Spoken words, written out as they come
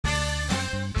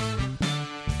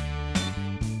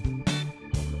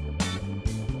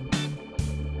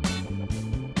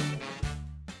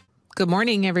Good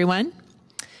morning, everyone.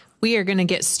 We are going to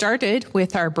get started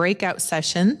with our breakout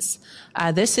sessions.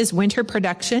 This is winter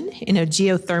production in a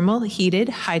geothermal heated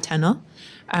high tunnel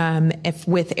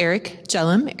with Eric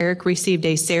Jellum. Eric received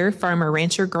a SARE Farmer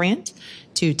Rancher grant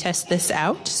to test this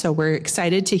out, so we're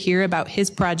excited to hear about his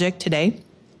project today.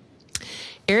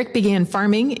 Eric began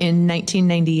farming in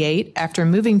 1998 after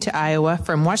moving to Iowa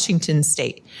from Washington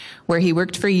State, where he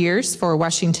worked for years for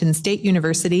Washington State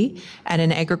University at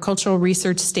an agricultural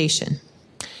research station.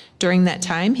 During that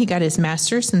time, he got his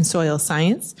master's in soil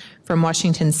science from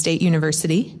Washington State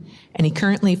University, and he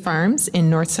currently farms in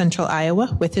north central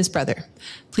Iowa with his brother.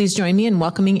 Please join me in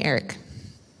welcoming Eric.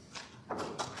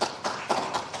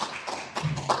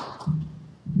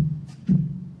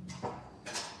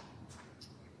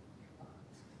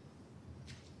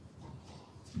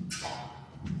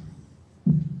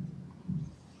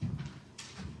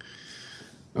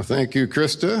 Well, thank you,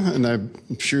 Krista, and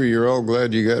I'm sure you're all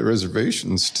glad you got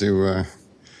reservations to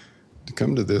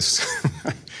come to this.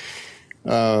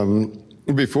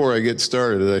 Before I get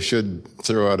started, I should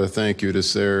throw out a thank you to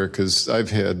SARE, because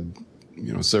I've had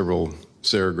several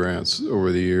SARE grants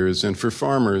over the years, and for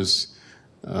farmers,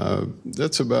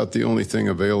 that's about the only thing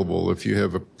available. If you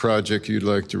have a project you'd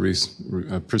like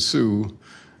to pursue,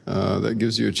 that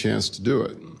gives you a chance to do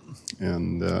it,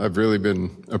 and I've really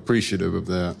been appreciative of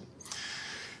that.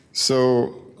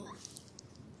 So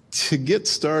to get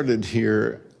started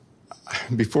here,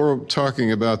 before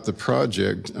talking about the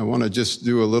project, I want to just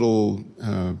do a little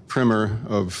primer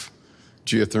of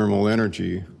geothermal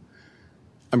energy.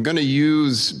 I'm going to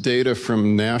use data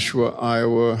from Nashua,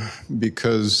 Iowa,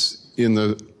 because in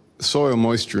the soil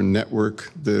moisture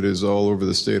network that is all over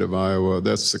the state of Iowa,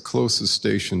 that's the closest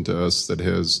station to us that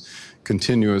has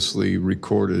continuously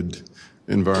recorded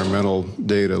environmental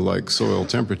data like soil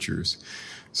temperatures.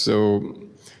 So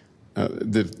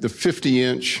the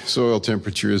 50-inch soil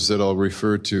temperatures that I'll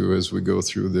refer to as we go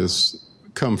through this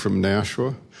come from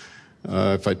Nashua.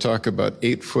 If I talk about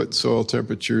 8-foot soil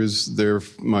temperatures, they're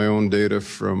my own data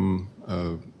from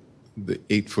the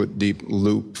 8-foot deep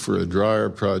loop for a dryer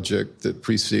project that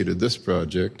preceded this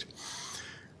project.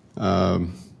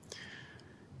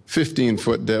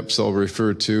 15-foot depths I'll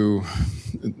refer to.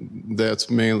 That's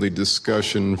mainly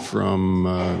discussion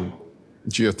from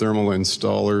geothermal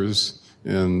installers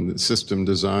and system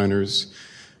designers.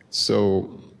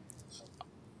 So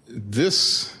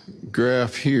this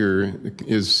graph here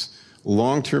is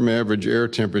long-term average air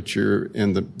temperature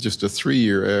and just a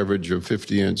 3-year average of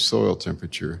 50-inch soil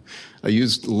temperature. I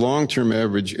used long-term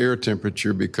average air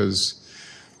temperature because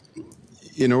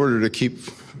in order to keep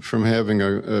from having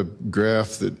a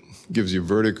graph that gives you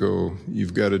vertigo,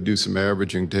 you've got to do some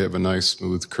averaging to have a nice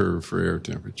smooth curve for air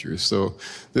temperature. So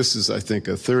this is, I think,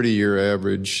 a 30-year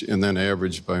average and then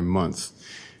averaged by month.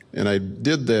 And I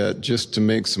did that just to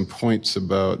make some points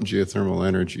about geothermal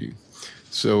energy.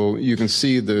 So you can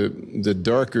see the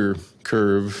darker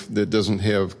curve that doesn't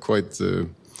have quite the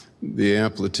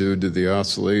amplitude to the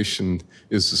oscillation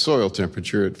is the soil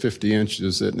temperature at 50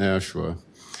 inches at Nashua.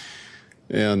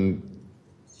 And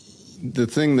the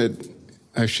thing that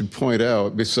I should point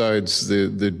out, besides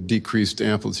the decreased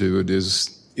amplitude,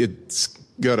 is it's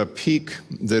got a peak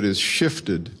that is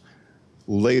shifted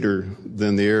later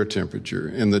than the air temperature.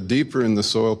 And the deeper in the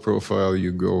soil profile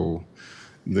you go,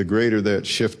 the greater that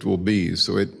shift will be.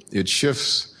 So it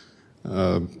shifts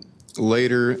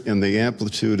later, and the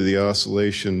amplitude of the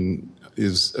oscillation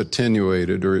is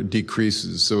attenuated, or it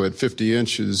decreases. So at 50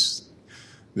 inches,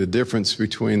 the difference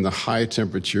between the high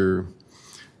temperature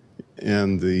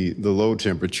and the low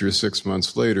temperature 6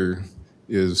 months later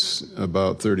is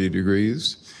about 30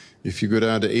 degrees. If you go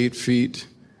down to 8 feet,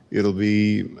 it'll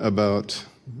be about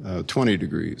 20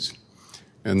 degrees.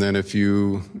 And then if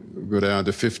you go down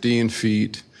to 15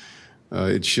 feet,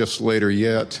 it shifts later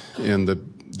yet, and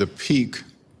the peak,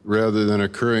 rather than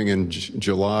occurring in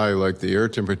July like the air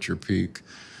temperature peak,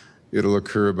 it'll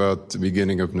occur about the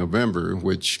beginning of November,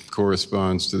 which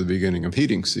corresponds to the beginning of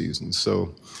heating season.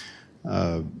 So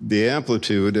the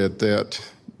amplitude at that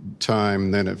time,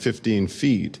 then at 15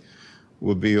 feet,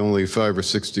 will be only 5 or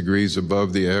 6 degrees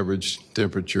above the average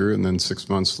temperature, and then 6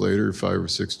 months later, 5 or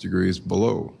 6 degrees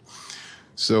below.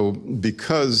 So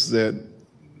because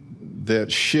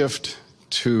that shift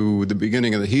to the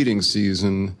beginning of the heating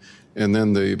season, and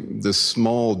then the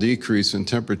small decrease in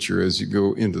temperature as you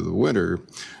go into the winter,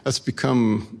 that's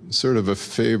become sort of a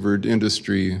favored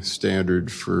industry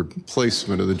standard for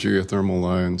placement of the geothermal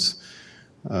lines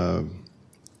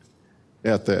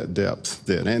at that depth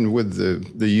then. And with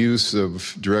the use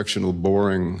of directional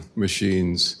boring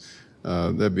machines,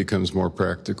 that becomes more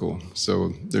practical.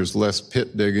 So there's less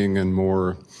pit digging and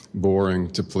more boring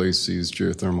to place these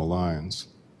geothermal lines.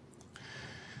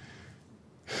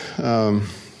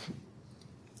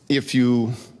 If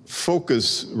you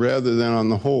focus, rather than on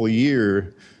the whole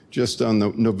year, just on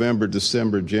the November,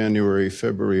 December, January,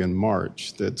 February, and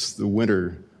March, that's the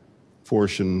winter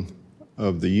portion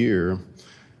of the year,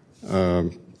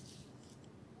 and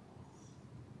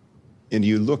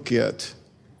you look at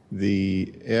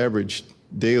the average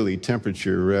daily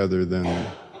temperature rather than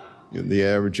the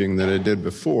averaging that I did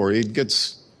before, it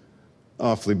gets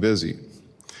awfully busy.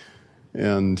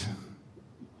 And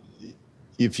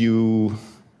if you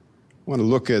want to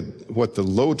look at what the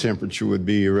low temperature would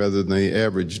be rather than the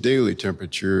average daily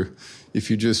temperature, if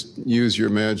you just use your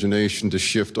imagination to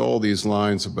shift all these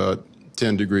lines about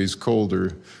 10 degrees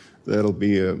colder, that'll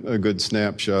be a good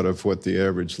snapshot of what the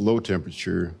average low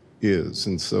temperature is.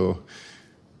 And so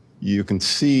you can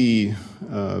see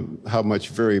how much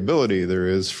variability there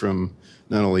is from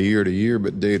not only year to year,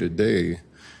 but day to day.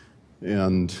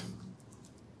 And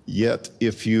yet,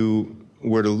 if you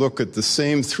were to look at the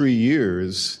same 3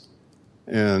 years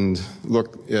and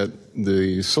look at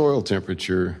the soil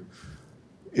temperature,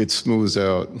 it smooths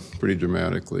out pretty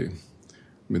dramatically.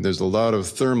 I mean, there's a lot of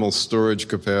thermal storage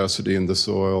capacity in the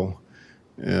soil,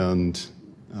 and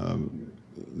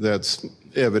that's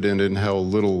evident in how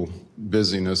little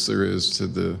busyness there is to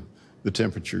the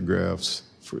temperature graphs.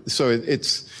 So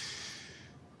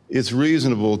it's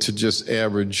reasonable to just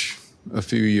average a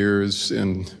few years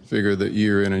and figure that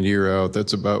year in and year out,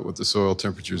 that's about what the soil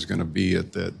temperature is going to be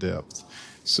at that depth.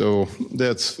 So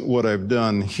that's what I've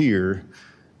done here.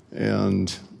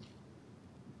 And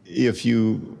if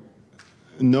you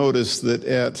notice that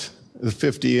at the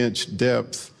 50-inch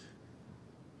depth,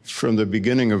 from the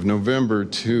beginning of November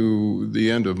to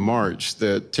the end of March,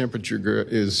 that temperature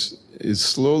is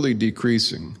slowly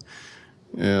decreasing.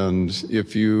 And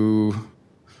if you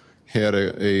had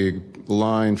a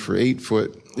line for 8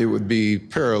 foot, it would be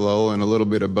parallel and a little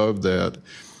bit above that.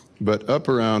 But up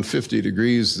around 50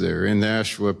 degrees there, in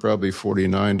Nashua, probably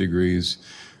 49 degrees,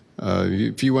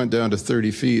 if you went down to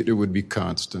 30 feet, it would be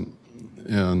constant.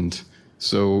 And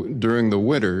so during the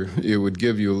winter, it would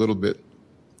give you a little bit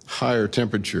higher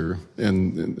temperature,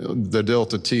 and the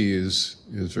delta T is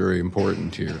very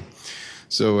important here.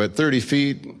 So at 30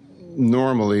 feet,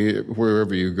 normally,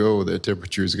 wherever you go, that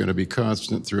temperature is going to be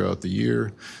constant throughout the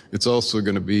year. It's also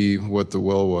going to be what the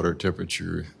well water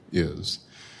temperature is.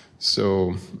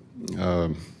 So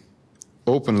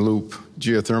open loop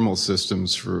geothermal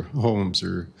systems for homes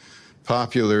are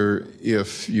popular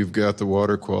if you've got the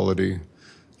water quality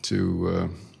to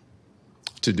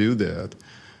do that.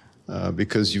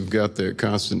 Because you've got that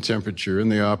constant temperature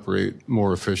and they operate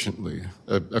more efficiently.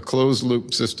 A closed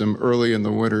loop system early in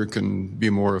the winter can be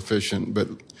more efficient, but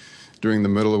during the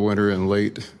middle of winter and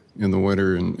late in the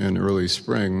winter and early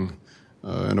spring,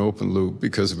 an open loop,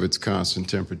 because of its constant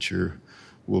temperature,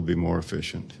 will be more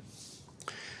efficient.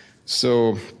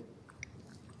 So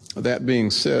that being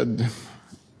said,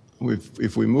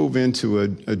 if we move into a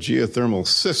geothermal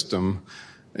system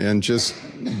and just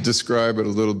describe it a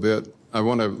little bit, I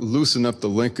want to loosen up the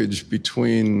linkage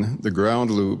between the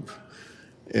ground loop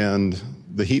and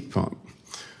the heat pump.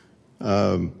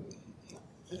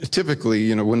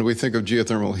 Typically, when we think of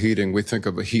geothermal heating, we think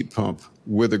of a heat pump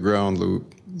with a ground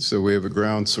loop. So we have a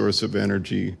ground source of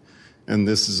energy, and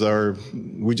this is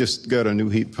we just got a new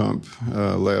heat pump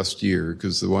last year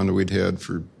because the one that we'd had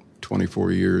for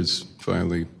 24 years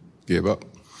finally gave up.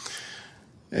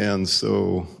 And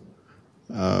so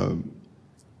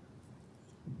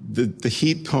the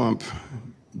heat pump,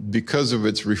 because of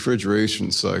its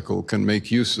refrigeration cycle, can make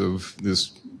use of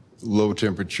this low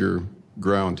temperature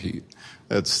ground heat.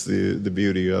 That's the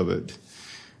beauty of it.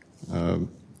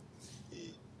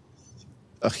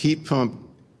 A heat pump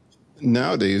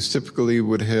nowadays typically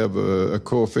would have a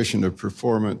coefficient of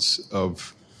performance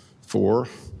of 4.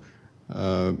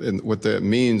 And what that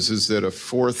means is that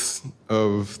 1/4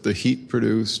 of the heat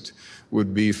produced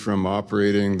would be from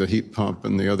operating the heat pump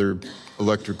and the other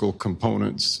electrical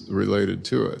components related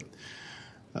to it.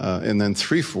 And then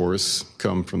 3/4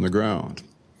 come from the ground.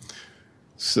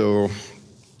 So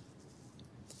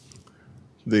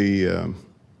the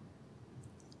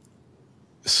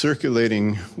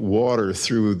circulating water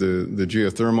through the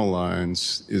geothermal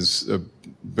lines is a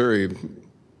very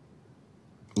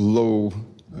low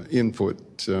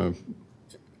input,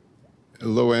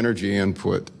 low energy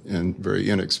input, and very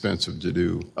inexpensive to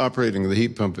do. Operating the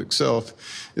heat pump itself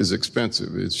is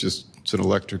expensive. It's an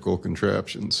electrical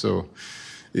contraption. So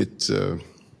if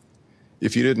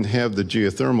you didn't have the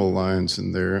geothermal lines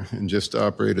in there and just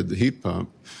operated the heat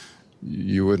pump,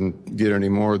 you wouldn't get any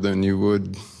more than you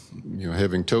would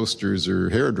having toasters or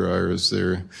hair dryers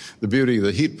there. The beauty of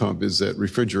the heat pump is that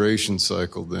refrigeration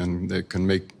cycle then that can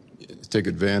take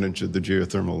advantage of the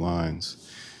geothermal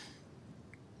lines.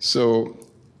 So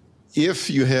if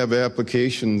you have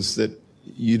applications that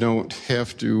you don't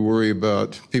have to worry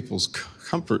about people's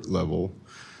comfort level,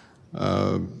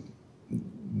 the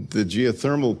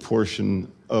geothermal portion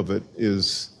of it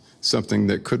is something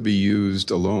that could be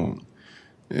used alone.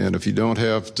 And if you don't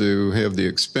have to have the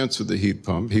expense of the heat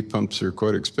pumps are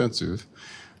quite expensive.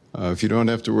 If you don't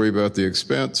have to worry about the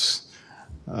expense,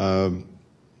 and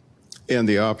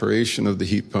the operation of the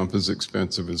heat pump is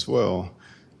expensive as well,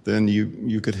 then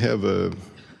you could have a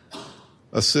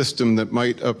system that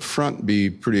might up front be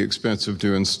pretty expensive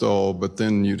to install, but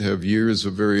then you'd have years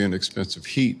of very inexpensive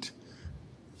heat.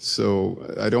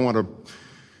 So I don't want to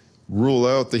rule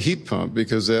out the heat pump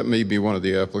because that may be one of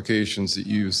the applications that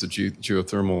you use the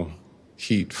geothermal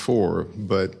heat for,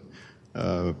 but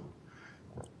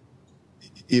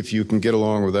if you can get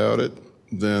along without it,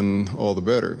 then all the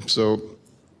better. So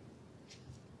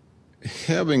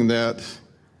having that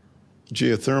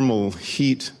geothermal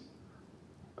heat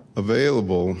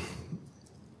available,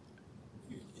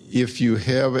 if you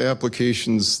have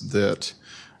applications that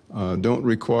don't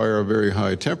require a very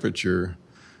high temperature,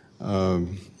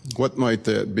 what might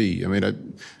that be? I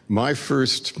mean, my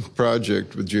first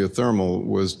project with geothermal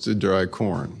was to dry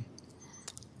corn,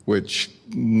 which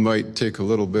might take a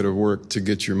little bit of work to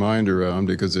get your mind around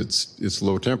because it's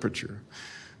low temperature.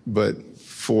 But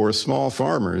for small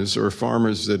farmers or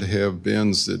farmers that have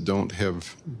bins that don't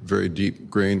have very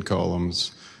deep grain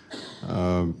columns,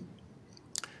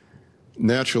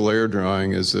 natural air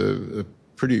drying is a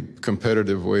pretty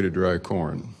competitive way to dry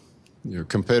corn.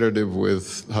 Competitive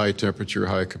with high temperature,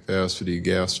 high capacity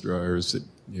gas dryers that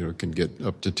can get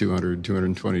up to 200,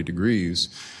 220 degrees.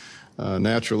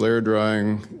 Natural air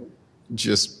drying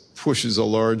just pushes a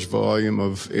large volume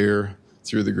of air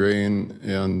through the grain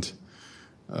and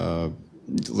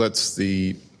lets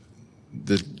the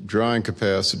drying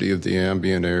capacity of the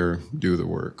ambient air do the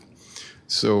work.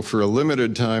 So for a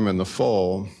limited time in the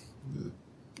fall,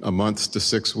 a month to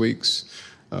 6 weeks,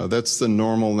 that's the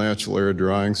normal natural air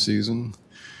drying season.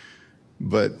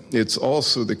 But it's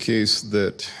also the case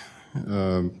that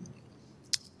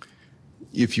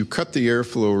if you cut the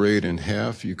airflow rate in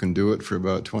half, you can do it for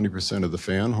about 20% of the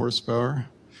fan horsepower.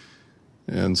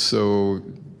 And so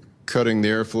cutting the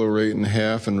airflow rate in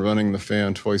half and running the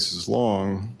fan twice as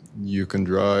long, you can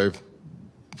drive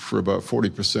for about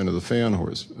 40% of the fan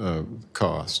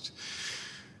cost.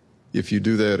 If you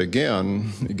do that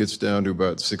again, it gets down to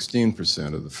about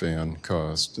 16% of the fan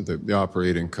cost, the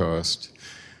operating cost.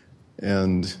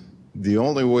 And the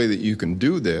only way that you can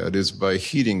do that is by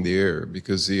heating the air,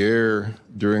 because the air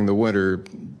during the winter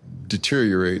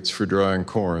deteriorates for drying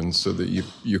corn so that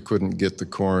you couldn't get the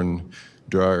corn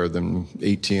drier than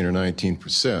 18 or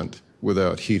 19%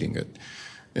 without heating it.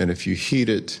 And if you heat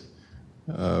it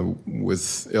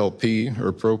with LP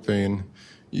or propane,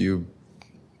 you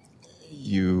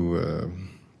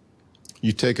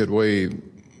take away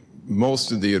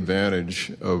most of the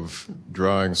advantage of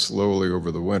drying slowly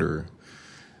over the winter.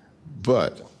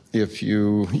 But if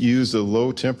you use a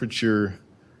low temperature,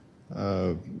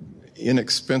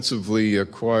 inexpensively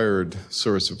acquired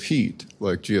source of heat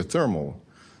like geothermal,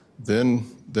 then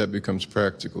that becomes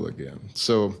practical again.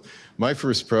 So my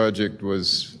first project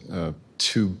was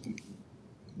to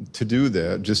do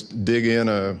that, just dig in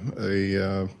a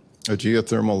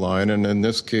geothermal line, and in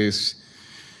this case,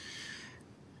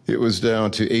 it was down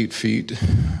to 8 feet.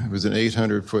 It was an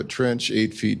 800-foot trench,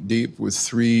 8 feet deep, with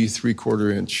 3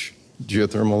 3/4-inch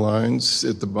geothermal lines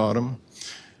at the bottom.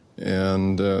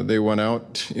 And they went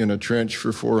out in a trench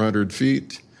for 400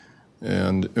 feet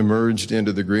and emerged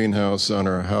into the greenhouse on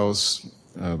our house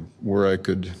where I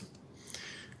could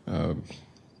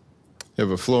have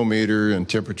a flow meter and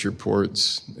temperature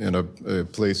ports and a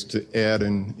place to add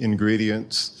in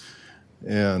ingredients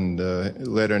and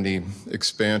let any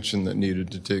expansion that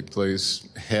needed to take place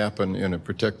happen in a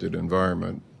protected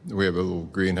environment. We have a little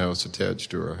greenhouse attached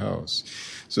to our house.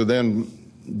 So then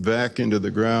back into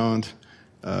the ground,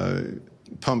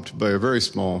 pumped by a very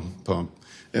small pump,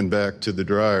 and back to the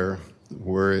dryer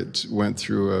where it went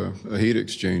through a heat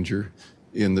exchanger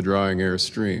in the drying air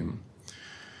stream.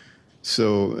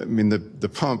 So, I mean, the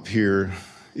pump here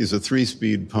is a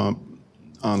 3-speed pump.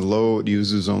 On low, it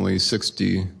uses only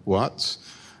 60 watts,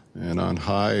 and on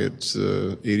high, it's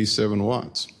 87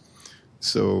 watts.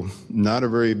 So not a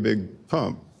very big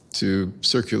pump to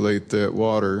circulate that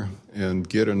water and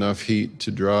get enough heat to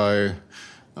dry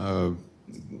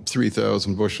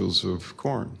 3,000 bushels of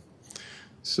corn.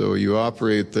 So you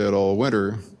operate that all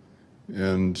winter,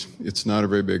 and it's not a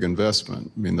very big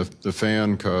investment. I mean, the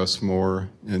fan costs more,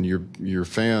 and your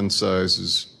fan size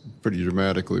is pretty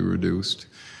dramatically reduced.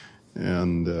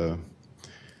 And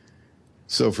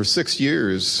so for 6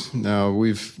 years now,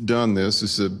 we've done this.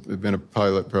 This has been a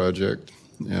pilot project,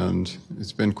 and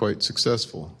it's been quite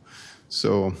successful.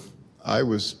 So I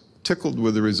was tickled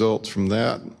with the results from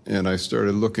that, and I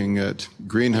started looking at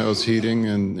greenhouse heating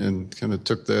and kind of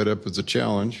took that up as a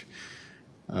challenge,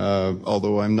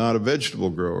 although I'm not a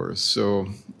vegetable grower. So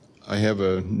I have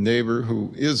a neighbor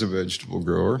who is a vegetable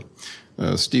grower.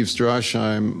 Steve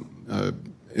Strasheim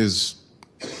is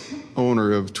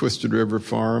owner of Twisted River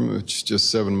Farm, which is just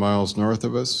 7 miles north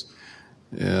of us.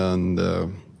 And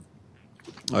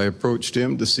I approached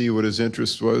him to see what his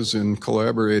interest was in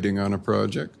collaborating on a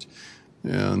project.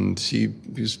 And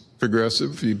he's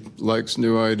progressive, he likes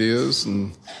new ideas,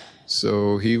 and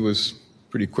so he was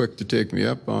pretty quick to take me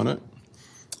up on it.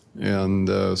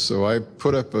 And so I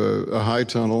put up a high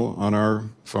tunnel on our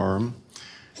farm,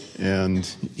 and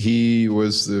he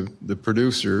was the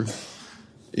producer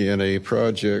in a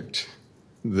project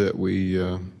that we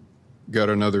got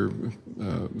another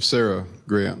SARE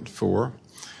grant for.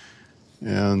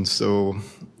 And so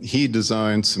he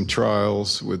designed some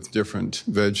trials with different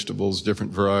vegetables,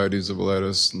 different varieties of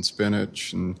lettuce and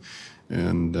spinach and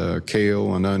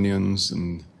kale and onions.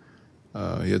 And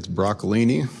he had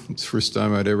broccolini. It's the first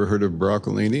time I'd ever heard of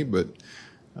broccolini, but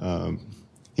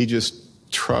he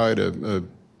just tried a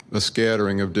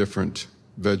scattering of different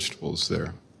vegetables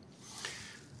there.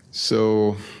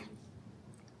 So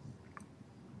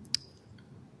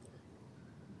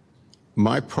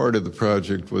my part of the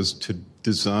project was to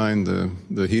design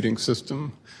the heating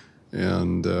system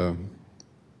and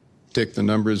take the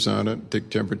numbers on it, take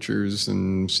temperatures,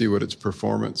 and see what its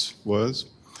performance was.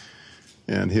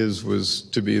 And his was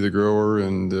to be the grower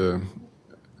and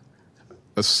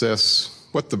assess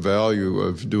what the value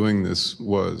of doing this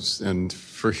was. And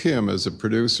for him as a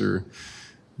producer,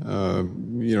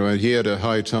 you know, he had a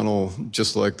high tunnel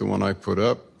just like the one I put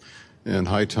up. And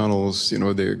high tunnels, you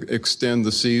know, they extend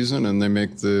the season and they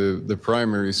make the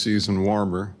primary season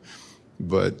warmer,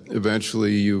 but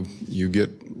eventually you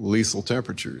get lethal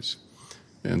temperatures.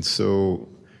 And so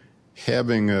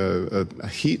having a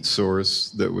heat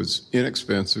source that was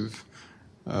inexpensive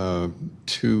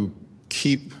to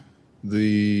keep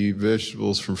the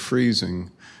vegetables from freezing,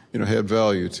 you know, had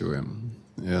value to him.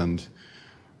 And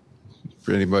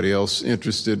for anybody else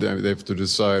interested, I mean, they have to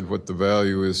decide what the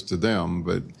value is to them,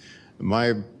 but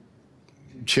my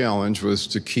challenge was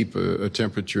to keep a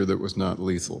temperature that was not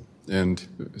lethal. And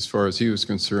as far as he was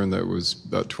concerned, that was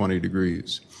about 20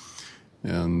 degrees.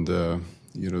 And,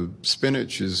 you know,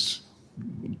 spinach is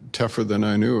tougher than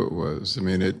I knew it was. I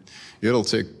mean, it'll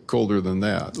take colder than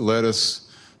that.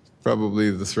 Lettuce,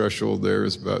 probably the threshold there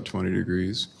is about 20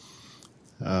 degrees.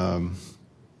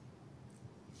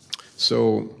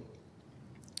 So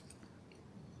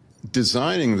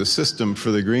designing the system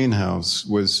for the greenhouse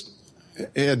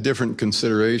had different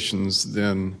considerations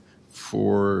than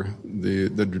for the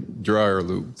dryer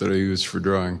loop that I use for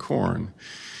drying corn.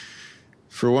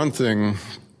 For one thing,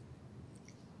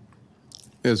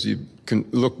 as you can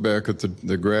look back at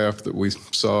the graph that we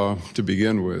saw to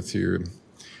begin with here,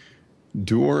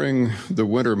 during the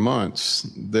winter months,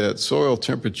 that soil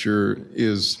temperature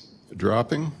is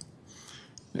dropping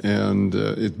and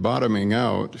it's bottoming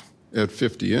out at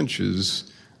 50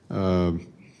 inches,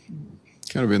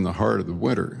 kind of in the heart of the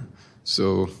winter.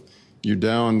 So you're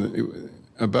down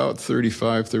about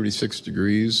 35, 36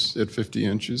 degrees at 50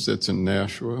 inches. That's in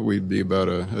Nashua. We'd be about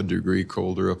a degree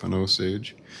colder up in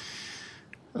Osage.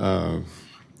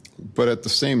 But at the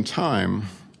same time,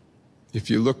 if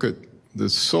you look at the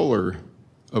solar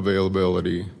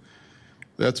availability,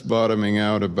 that's bottoming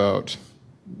out about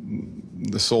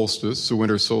the solstice, the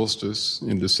winter solstice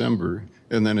in December,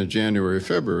 and then in January,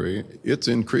 February, it's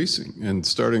increasing and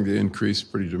starting to increase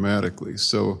pretty dramatically.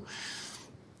 So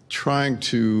trying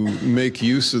to make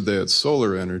use of that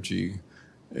solar energy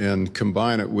and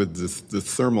combine it with the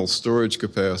thermal storage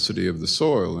capacity of the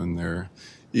soil in there,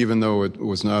 even though it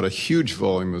was not a huge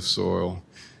volume of soil,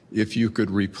 if you could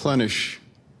replenish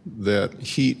that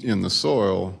heat in the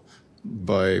soil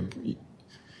by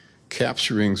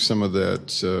capturing some of that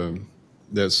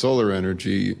solar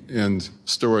energy and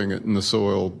storing it in the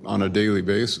soil on a daily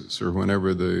basis or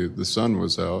whenever the sun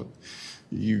was out,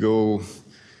 you go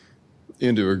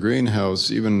into a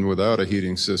greenhouse even without a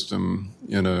heating system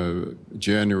in a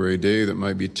January day that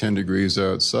might be 10 degrees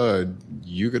outside,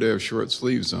 you could have short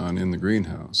sleeves on in the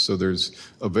greenhouse. So there's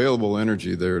available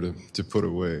energy there to put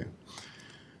away.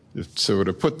 So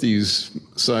to put these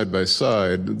side by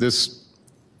side,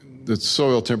 the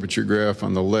soil temperature graph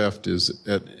on the left is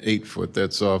at 8 foot.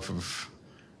 That's off of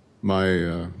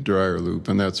my dryer loop,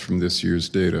 and that's from this year's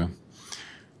data.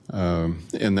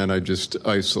 And then I just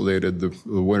isolated the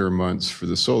winter months for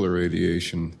the solar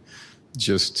radiation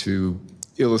just to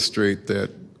illustrate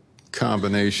that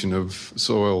combination of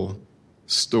soil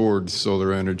stored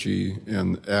solar energy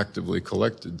and actively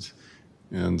collected.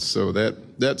 And so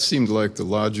that seemed like the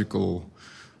logical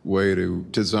way to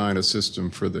design a system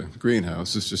for the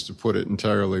greenhouse, is just to put it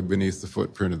entirely beneath the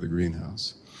footprint of the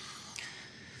greenhouse.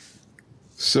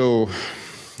 So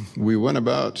we went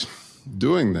about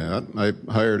doing that. I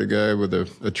hired a guy with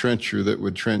a trencher that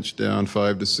would trench down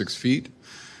 5 to 6 feet,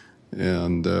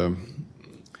 and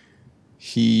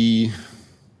he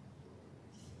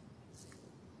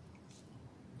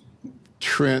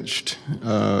trenched.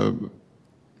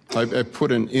 I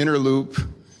put an inner loop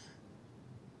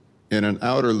and an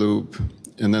outer loop,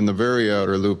 and then the very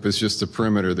outer loop is just the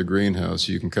perimeter of the greenhouse.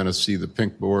 You can kind of see the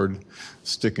pink board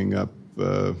sticking up.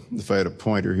 If I had a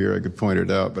pointer here, I could point it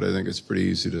out, but I think it's pretty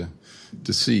easy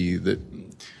to see that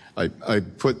I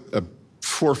put a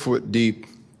 4 foot deep,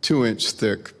 2 inch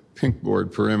thick pink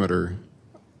board perimeter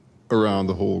around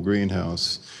the whole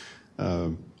greenhouse.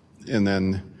 And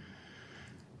then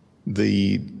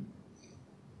the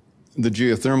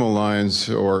geothermal lines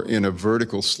are in a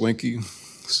vertical slinky.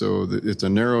 So it's a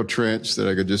narrow trench that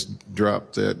I could just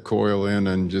drop that coil in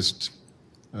and just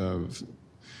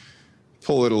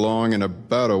pull it along in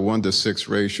about a 1-to-6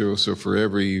 ratio. So for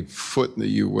every foot that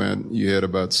you went, you had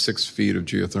about 6 feet of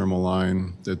geothermal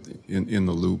line in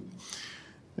the loop.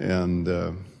 And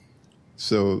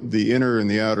so the inner and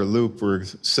the outer loop were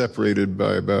separated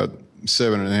by about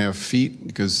 7.5 feet,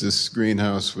 because this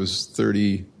greenhouse was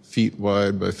 30 feet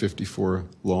wide by 54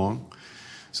 long.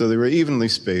 So they were evenly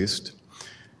spaced.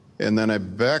 And then I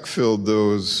backfilled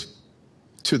those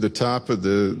to the top of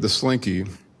the slinky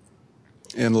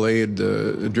and laid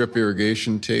a drip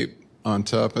irrigation tape on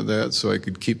top of that so I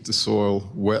could keep the soil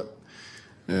wet.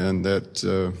 And that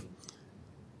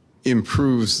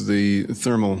improves the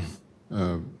thermal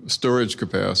storage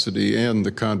capacity and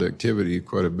the conductivity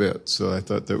quite a bit. So I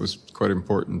thought that was quite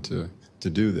important to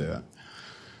do that.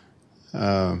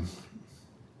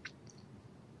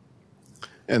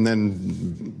 And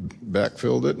then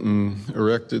backfilled it and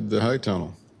erected the high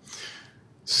tunnel.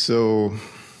 So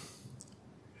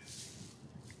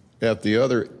at the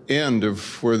other end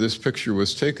of where this picture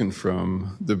was taken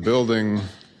from, the building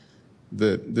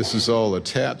that this is all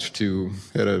attached to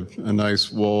had a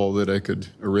nice wall that I could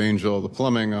arrange all the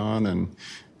plumbing on. And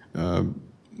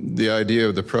the idea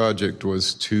of the project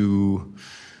was to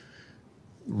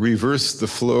reverse the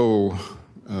flow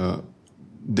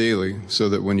daily, so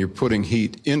that when you're putting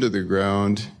heat into the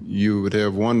ground, you would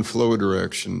have one flow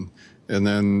direction. And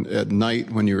then at night,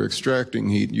 when you're extracting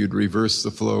heat, you'd reverse the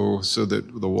flow so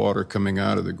that the water coming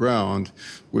out of the ground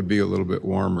would be a little bit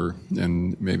warmer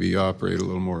and maybe operate a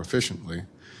little more efficiently.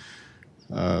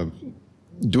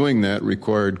 Doing that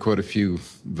required quite a few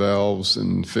valves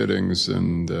and fittings,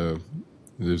 and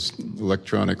there's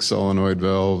electronic solenoid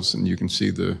valves, and you can see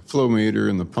the flow meter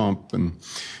and the pump, and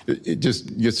it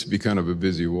just gets to be kind of a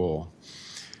busy wall.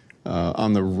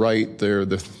 On the right there,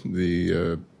 there's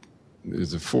a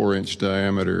 4-inch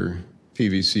diameter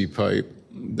PVC pipe.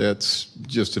 That's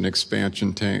just an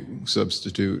expansion tank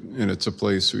substitute, and it's a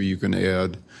place where you can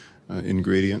add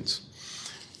ingredients.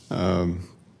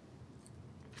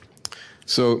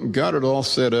 So got it all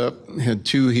set up, had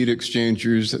 2 heat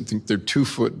exchangers. I think they're 2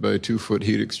 foot by 2 foot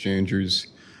heat exchangers,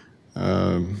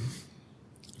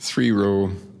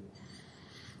 3-row,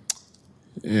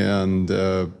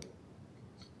 and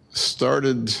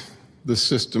started the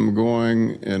system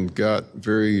going and got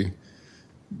very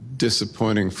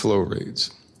disappointing flow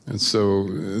rates. And so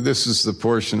this is the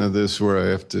portion of this where I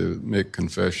have to make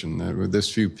confession that with this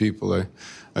few people,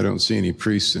 I don't see any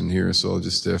priests in here, so I'll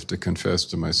just have to confess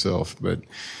to myself. But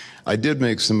I did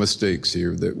make some mistakes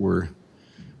here that were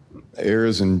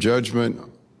errors in judgment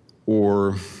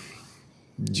or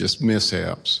just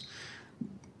mishaps.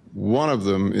 One of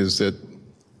them is that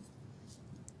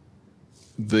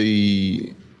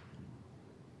the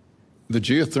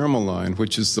geothermal line,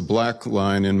 which is the black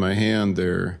line in my hand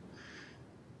there,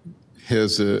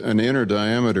 has an inner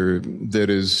diameter that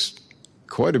is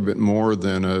quite a bit more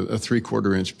than a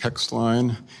 3/4 inch PEX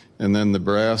line. And then the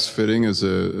brass fitting is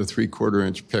a 3/4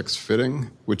 inch PEX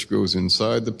fitting, which goes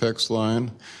inside the PEX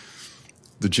line.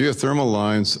 The geothermal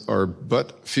lines are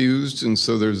butt fused, and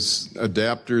so there's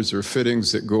adapters or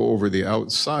fittings that go over the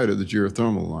outside of the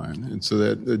geothermal line. And so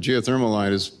that the geothermal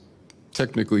line is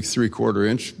technically 3/4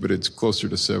 inch, but it's closer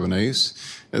to 7/8.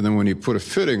 And then when you put a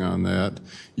fitting on that,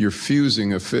 you're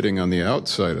fusing a fitting on the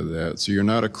outside of that, so you're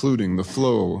not occluding the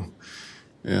flow.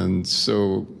 And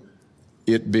so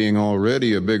it being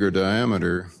already a bigger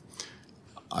diameter,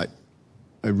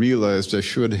 I realized I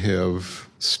should have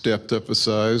stepped up a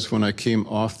size when I came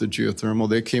off the geothermal.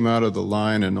 They came out of the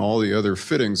line, and all the other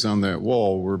fittings on that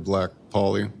wall were black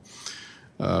poly,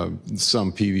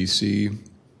 some PVC.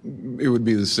 It would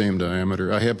be the same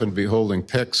diameter. I happened to be holding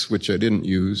PEX, which I didn't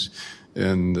use,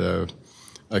 and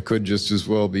I could just as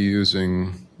well be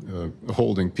using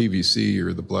holding PVC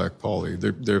or the black poly.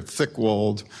 They're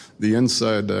thick-walled. The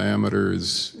inside diameter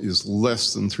is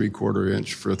less than 3/4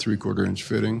 inch for a 3/4 inch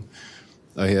fitting.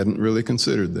 I hadn't really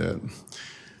considered that.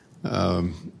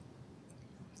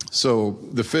 So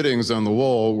the fittings on the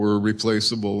wall were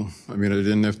replaceable. I mean, I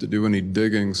didn't have to do any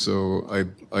digging, so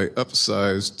I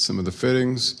upsized some of the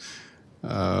fittings.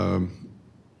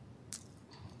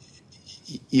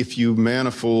 If you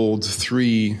manifold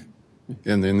 3,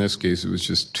 and in this case it was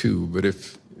just 2, but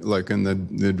if, like in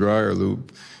the dryer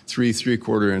loop, 3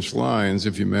 3/4 inch lines,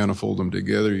 if you manifold them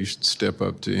together, you should step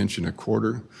up to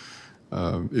 1.25 inches.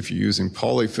 If you're using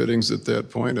poly fittings at that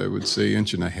point, I would say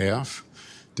 1.5 inches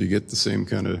to get the same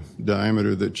kind of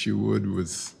diameter that you would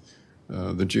with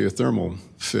the geothermal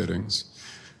fittings.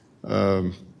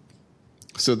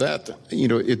 So that,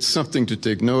 it's something to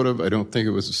take note of. I don't think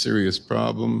it was a serious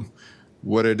problem.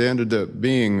 What it ended up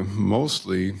being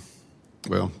mostly,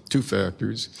 well, 2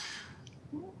 factors.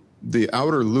 The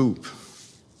outer loop,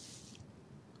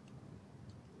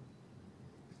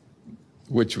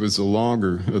 which was the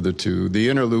longer of the two. The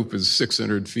inner loop is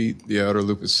 600 feet. The outer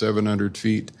loop is 700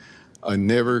 feet. I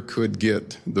never could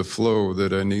get the flow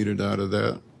that I needed out of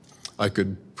that. I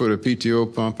could put a PTO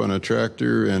pump on a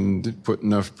tractor and put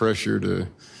enough pressure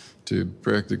to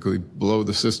practically blow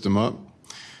the system up,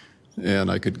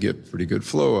 and I could get pretty good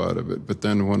flow out of it. But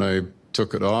then when I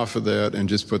took it off of that and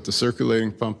just put the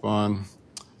circulating pump on,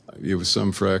 it was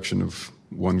some fraction of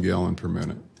 1 gallon per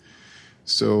minute.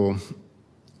 So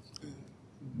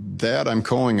that I'm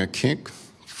calling a kink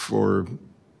for,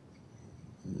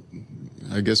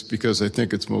 I guess, because I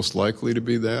think it's most likely to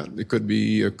be that. It could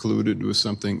be occluded with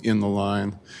something in the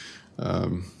line.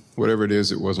 Whatever it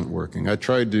is, it wasn't working. I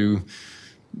tried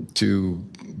to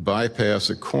bypass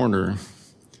a corner,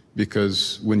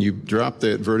 because when you drop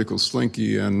that vertical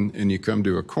slinky and you come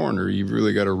to a corner, you've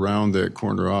really got to round that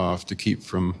corner off to keep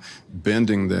from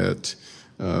bending that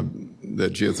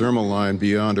geothermal line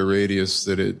beyond a radius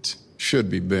that it should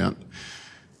be bent.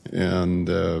 And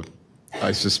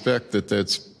I suspect that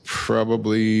that's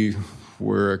probably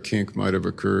where a kink might have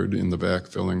occurred in the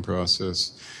backfilling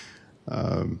process.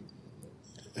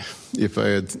 If I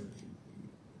had,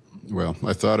 well,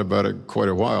 I thought about it quite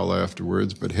a while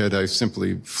afterwards, but had I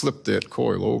simply flipped that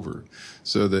coil over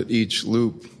so that each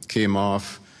loop came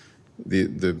off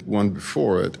the one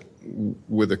before it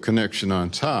with a connection on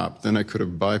top, then I could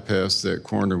have bypassed that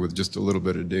corner with just a little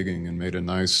bit of digging and made a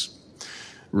nice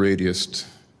radiused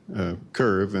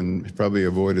curve and probably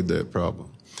avoided that problem.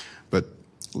 But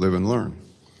live and learn.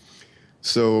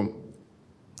 So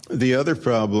the other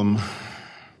problem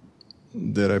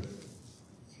that I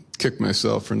kicked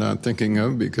myself for not thinking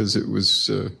of, because it was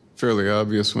fairly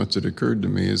obvious once it occurred to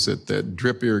me, is that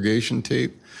drip irrigation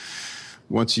tape,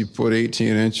 once you put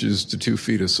 18 inches to 2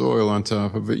 feet of soil on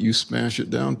top of it, you smash it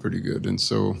down pretty good. And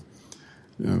so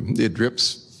it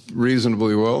drips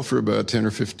reasonably well for about 10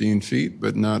 or 15 feet,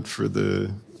 but not for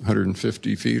the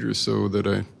 150 feet or so that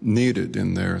I needed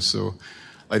in there. So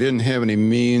I didn't have any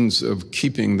means of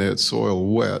keeping that soil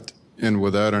wet and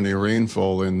without any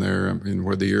rainfall in there, I mean,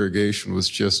 where the irrigation was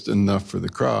just enough for the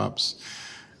crops.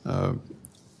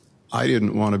 I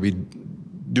didn't want to be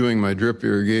doing my drip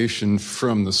irrigation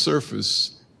from the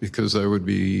surface, because I would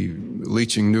be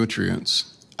leaching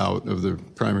nutrients out of the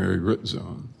primary root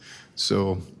zone.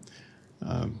 So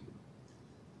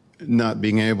not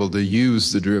being able to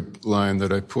use the drip line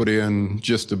that I put in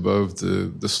just above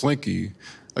the slinky,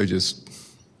 I just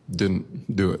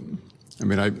didn't do it. I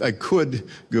mean, I could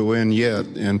go in yet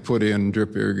and put in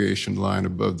drip irrigation line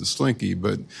above the slinky,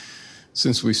 but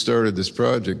since we started this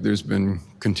project, there's been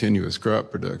continuous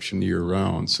crop production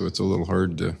year-round, so it's a little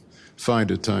hard to find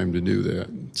a time to do that.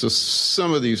 So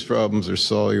some of these problems are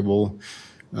soluble.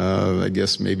 I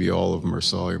guess maybe all of them are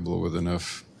soluble with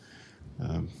enough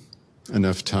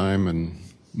time and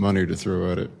money to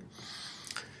throw at it.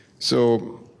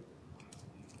 So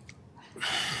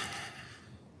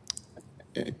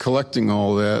collecting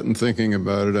all that and thinking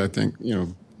about it, I think,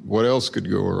 what else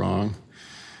could go wrong?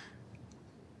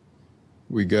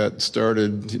 we got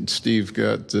started. Steve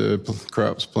got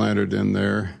crops planted in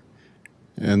there.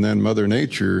 And then Mother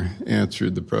Nature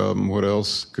answered the problem. What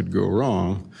else could go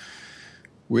wrong?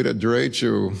 We had a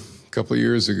derecho a couple of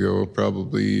years ago,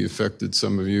 probably affected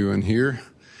some of you in here.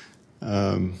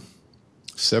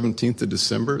 17th of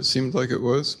December, it seemed like it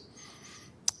was.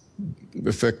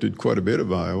 Affected quite a bit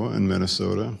of Iowa and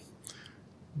Minnesota.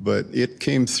 But it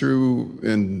came through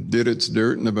and did its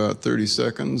dirt in about 30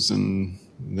 seconds and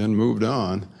then moved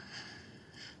on.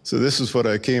 So this is what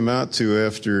I came out to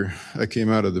after I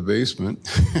came out of the basement,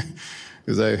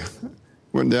 because I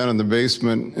went down in the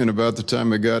basement, and about the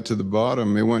time I got to the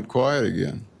bottom, it went quiet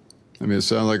again. I mean, it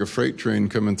sounded like a freight train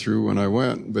coming through when I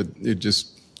went, but it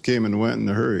just came and went in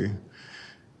a hurry.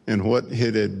 And what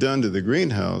it had done to the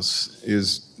greenhouse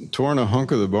is torn a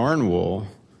hunk of the barn wall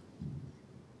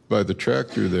by the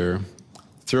tractor there,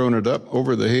 thrown it up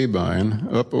over the hay bine,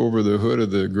 up over the hood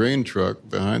of the grain truck,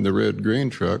 behind the red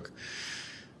grain truck,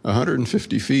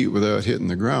 150 feet without hitting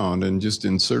the ground, and just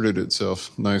inserted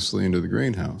itself nicely into the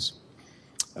greenhouse.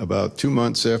 About 2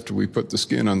 months after we put the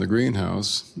skin on the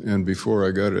greenhouse and before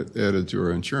I got it added to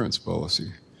our insurance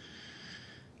policy.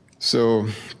 So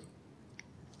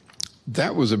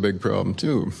that was a big problem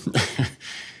too.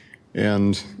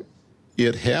 And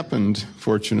it happened,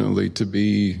 fortunately, to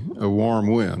be a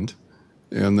warm wind,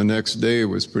 and the next day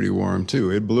was pretty warm too.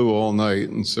 It blew all night,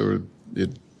 and so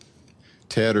it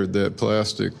tattered that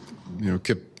plastic,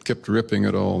 kept ripping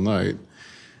it all night.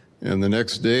 And the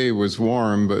next day was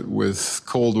warm, but with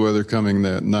cold weather coming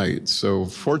that night. So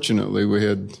fortunately, we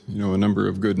had, a number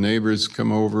of good neighbors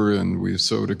come over, and we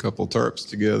sewed a couple tarps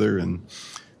together and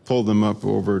pulled them up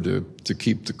over to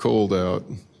keep the cold out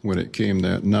when it came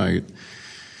that night.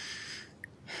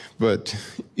 But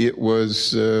it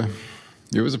was a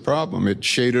problem. It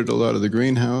shaded a lot of the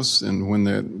greenhouse, and when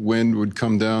that wind would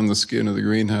come down the skin of the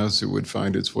greenhouse, it would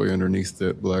find its way underneath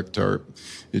that black tarp.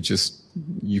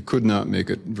 You could not make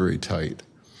it very tight.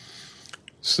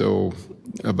 So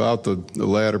about the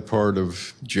latter part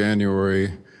of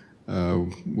January,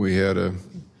 we had a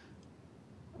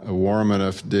warm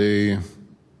enough day,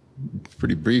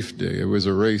 pretty brief day. It was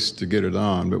a race to get it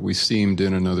on, but we seamed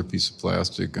in another piece of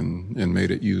plastic and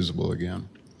made it usable again.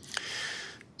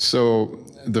 So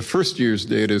the first year's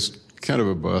data is kind of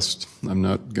a bust. I'm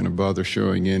not going to bother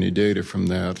showing you any data from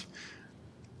that.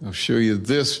 I'll show you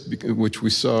this, which we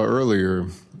saw earlier,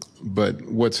 but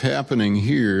what's happening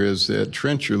here is that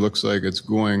trencher looks like it's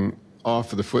going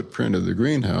off of the footprint of the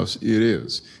greenhouse. It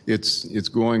is. It's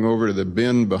going over to the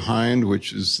bin behind,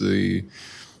 which is the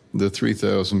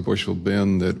 3,000 bushel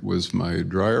bin that was my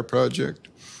dryer project.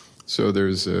 So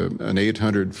there's an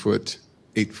 800-foot,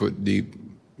 8-foot deep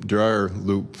dryer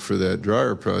loop for that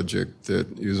dryer project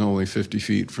that is only 50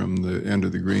 feet from the end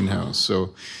of the greenhouse.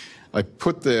 So I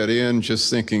put that in just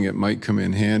thinking it might come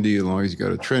in handy. As long as you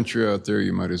got a trencher out there,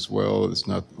 you might as well. It's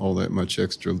not all that much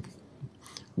extra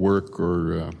work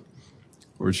or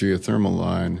geothermal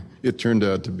line. It turned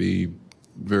out to be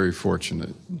very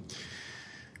fortunate.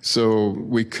 So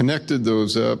we connected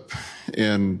those up,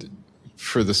 and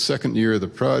for the second year of the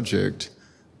project,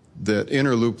 that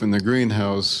inner loop in the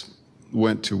greenhouse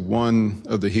went to one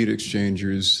of the heat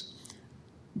exchangers.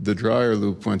 The dryer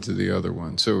loop went to the other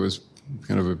one. So it was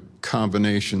kind of a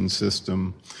combination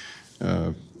system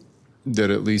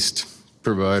that at least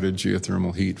provided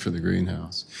geothermal heat for the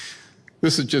greenhouse.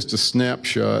 This is just a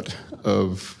snapshot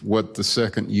of what the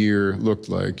second year looked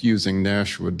like using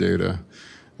Nashua data.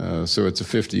 So it's a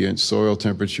 50-inch soil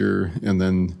temperature and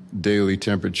then daily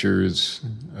temperatures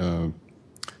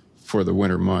for the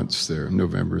winter months there,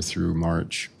 November through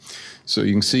March. So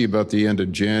you can see about the end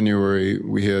of January,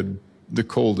 we had the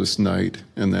coldest night,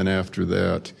 and then after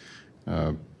that,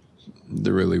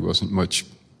 there really wasn't much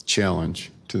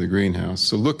challenge to the greenhouse.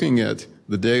 So looking at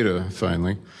the data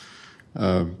finally,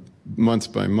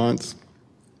 month by month,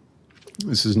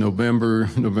 this is November.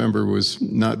 November was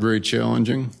not very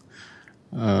challenging.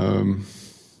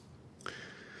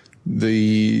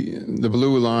 The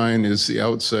blue line is the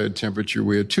outside temperature.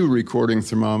 We had two recording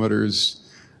thermometers.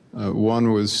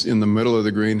 One was in the middle of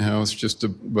the greenhouse, just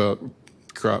about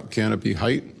crop canopy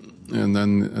height, and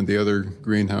then the other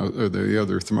greenhouse, or the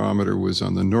other thermometer was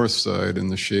on the north side in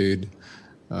the shade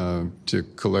to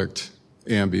collect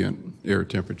ambient air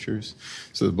temperatures.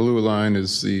 So the blue line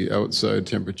is the outside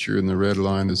temperature, and the red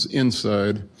line is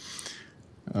inside.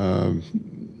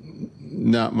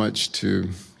 Not much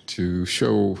to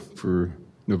show for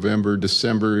November.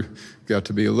 December got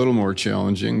to be a little more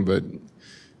challenging, but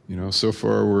so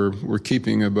far we're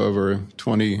keeping above our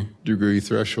 20-degree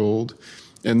threshold.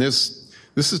 And this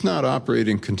This is not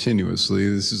operating continuously.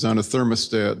 This is on a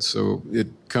thermostat, so it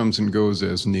comes and goes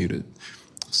as needed.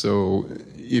 So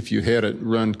if you had it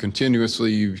run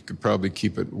continuously, you could probably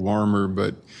keep it warmer,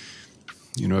 but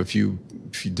if you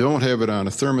don't have it on a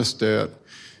thermostat,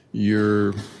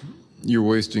 you're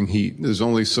wasting heat. There's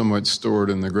only so much stored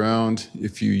in the ground.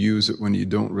 If you use it when you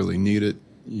don't really need it,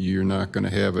 you're not going to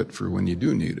have it for when you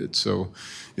do need it. So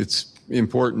it's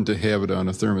important to have it on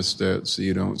a thermostat so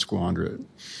you don't squander it.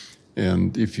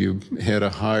 And if you had a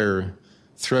higher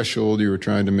threshold you were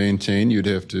trying to maintain, you'd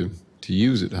have to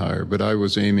use it higher. But I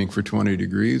was aiming for 20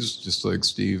 degrees, just like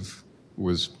Steve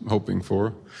was hoping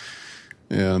for.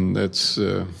 And that's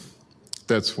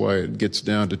why it gets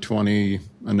down to 20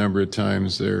 a number of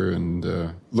times there,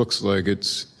 and looks like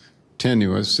it's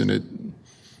tenuous, and it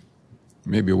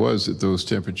maybe was at those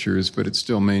temperatures, but it's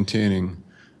still maintaining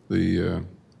the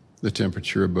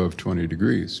temperature above 20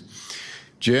 degrees.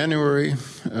 January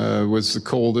was the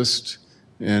coldest,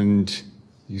 and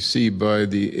you see by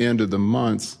the end of the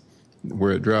month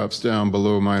where it drops down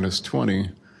below minus 20,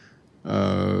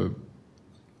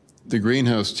 the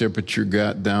greenhouse temperature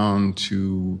got down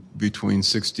to between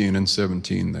 16 and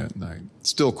 17 that night.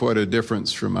 Still quite a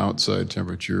difference from outside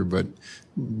temperature, but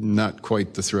not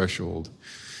quite the threshold.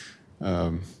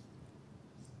 The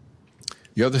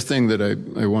other thing that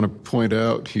I want to point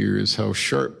out here is how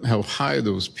high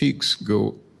those peaks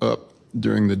go up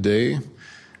during the day.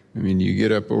 I mean, you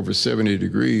get up over 70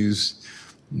 degrees,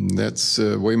 that's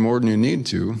way more than you need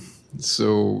to.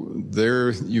 So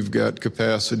there you've got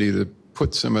capacity to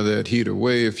put some of that heat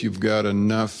away if you've got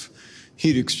enough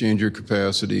heat exchanger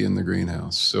capacity in the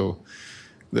greenhouse. So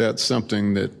that's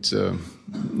something that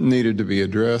needed to be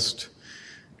addressed.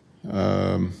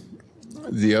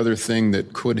 The other thing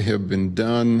that could have been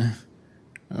done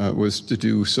was to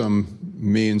do some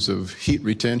means of heat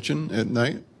retention at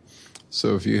night.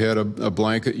 So if you had a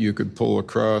blanket you could pull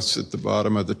across at the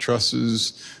bottom of the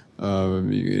trusses, you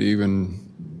could even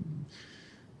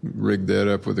rig that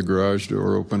up with a garage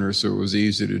door opener so it was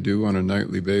easy to do on a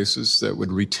nightly basis. That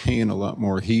would retain a lot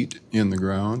more heat in the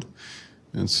ground.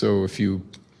 And so if you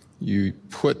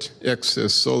put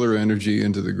excess solar energy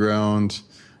into the ground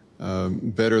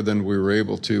better than we were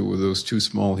able to with those two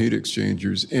small heat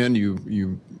exchangers, and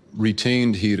you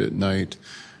retained heat at night,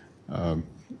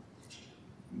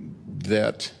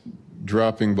 that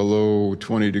dropping below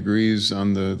 20 degrees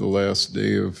on the last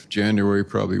day of January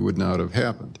probably would not have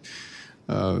happened.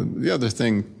 The other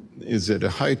thing is that a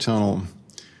high tunnel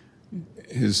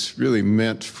is really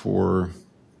meant for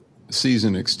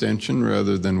season extension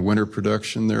rather than winter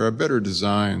production. There are better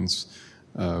designs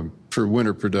for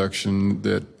winter production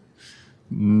that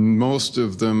most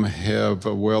of them have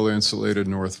a well-insulated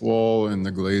north wall and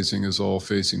the glazing is all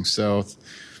facing south.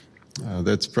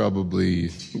 That's probably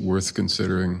worth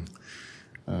considering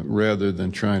rather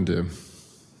than trying to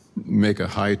make a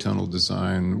high tunnel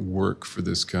design work for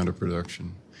this kind of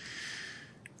production.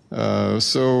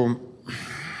 So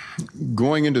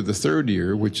going into the third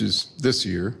year, which is this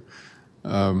year,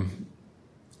 I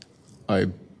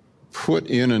put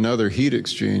in another heat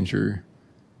exchanger.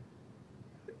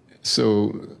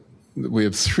 So we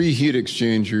have 3 heat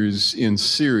exchangers in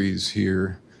series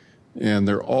here, and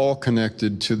they're all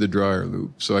connected to the dryer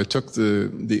loop. So I took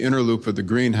the inner loop of the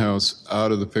greenhouse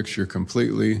out of the picture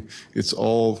completely. It's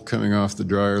all coming off the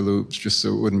dryer loops just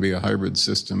so it wouldn't be a hybrid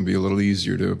system, be a little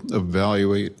easier to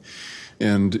evaluate.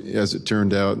 And as it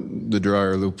turned out, the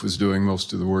dryer loop was doing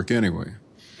most of the work anyway.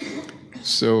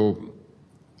 So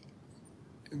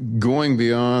going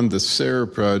beyond the SARE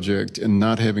project and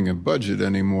not having a budget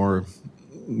anymore,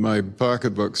 my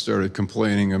pocketbook started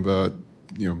complaining about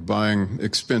buying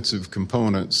expensive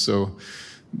components. So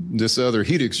this other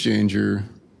heat exchanger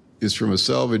is from a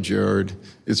salvage yard.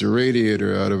 It's a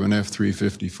radiator out of an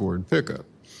F-350 Ford pickup.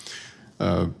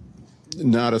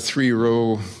 Not a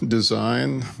 3-row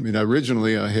design. I mean,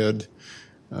 originally I had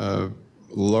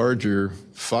larger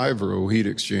 5-row heat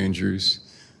exchangers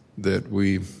that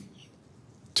we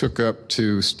took up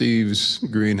to Steve's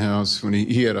greenhouse when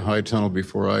he had a high tunnel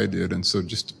before I did, and so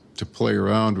just to play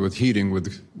around with heating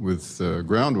with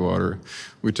groundwater,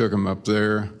 we took them up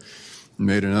there,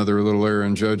 made another little error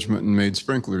in judgment, and made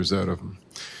sprinklers out of them.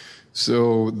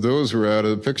 So those were out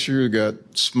of the picture. We got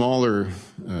smaller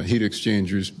heat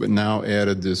exchangers, but now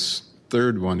added this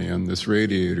third one in, this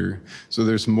radiator. So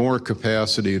there's more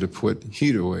capacity to put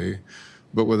heat away,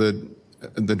 but with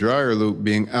the dryer loop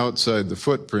being outside the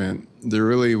footprint, there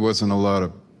really wasn't a lot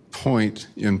of point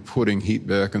in putting heat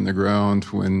back in the ground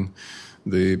when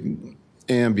the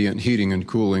ambient heating and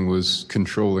cooling was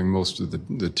controlling most of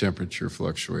the temperature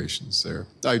fluctuations there.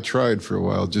 I tried for a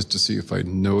while just to see if I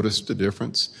noticed a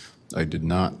difference. I did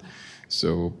not.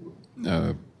 So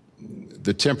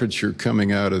the temperature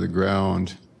coming out of the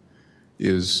ground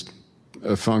is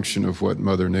a function of what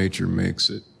Mother Nature makes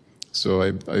it.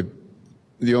 So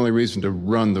the only reason to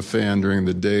run the fan during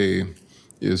the day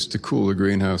is to cool the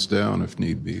greenhouse down if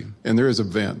need be. And there is a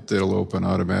vent that'll open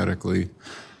automatically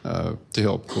to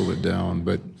help cool it down,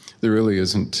 but there really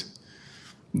isn't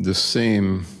the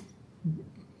same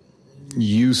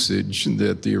usage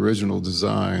that the original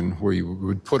design, where you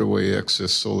would put away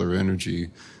excess solar energy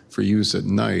for use at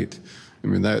night. I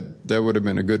mean, that would have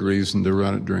been a good reason to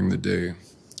run it during the day.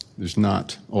 There's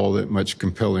not all that much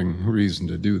compelling reason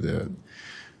to do that.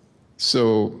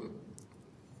 So,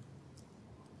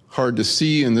 hard to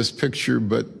see in this picture,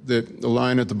 but the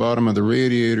line at the bottom of the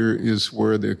radiator is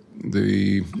where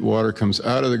the water comes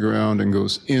out of the ground and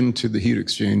goes into the heat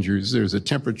exchangers. There's a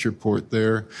temperature port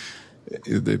there.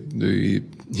 The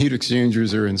heat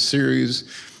exchangers are in series.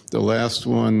 The last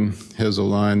one has a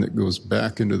line that goes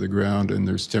back into the ground, and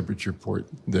there's temperature port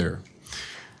there.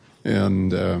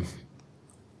 And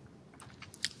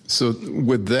so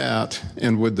with that,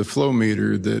 and with the flow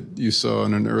meter that you saw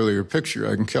in an earlier picture,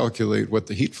 I can calculate what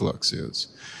the heat flux is.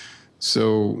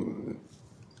 So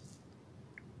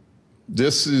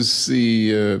this is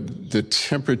the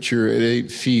temperature at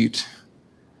 8 feet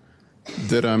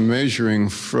that I'm measuring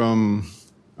from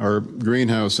our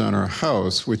greenhouse on our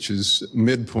house, which is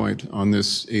midpoint on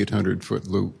this 800-foot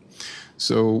loop.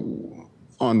 So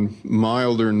on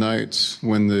milder nights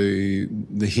when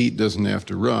the heat doesn't have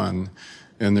to run,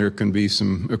 and there can be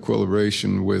some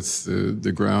equilibration with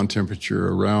the ground temperature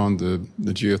around the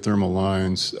geothermal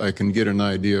lines, I can get an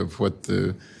idea of what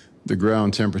the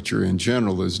ground temperature in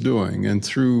general is doing. And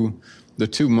through the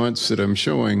 2 months that I'm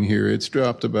showing here, it's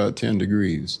dropped about 10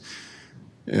 degrees.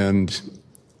 And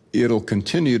it'll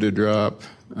continue to drop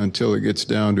until it gets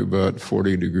down to about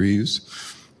 40 degrees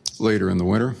later in the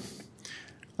winter.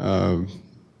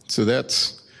 So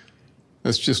that's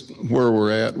just where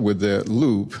we're at with that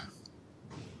loop.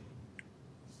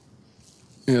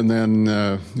 And then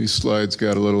these slides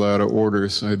got a little out of order,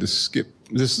 so I had to skip.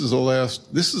 This is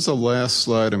the last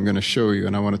slide I'm going to show you,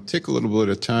 and I want to take a little bit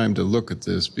of time to look at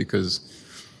this because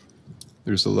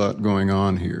there's a lot going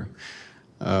on here.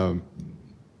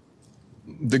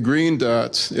 The green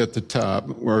dots at the top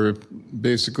are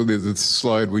basically the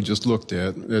slide we just looked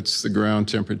at. That's the ground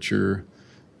temperature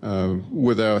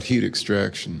without heat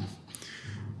extraction.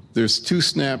 There's 2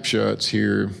 snapshots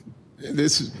here.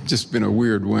 This has just been a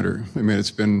weird winter. I mean,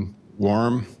 it's been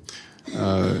warm.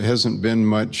 It hasn't been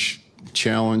much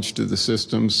challenge to the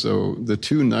system. So the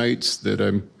 2 nights that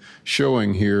I'm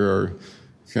showing here are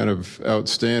kind of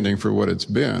outstanding for what it's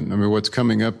been. I mean, what's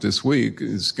coming up this week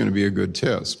is going to be a good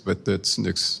test, but that's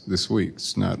this week.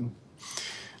 It's not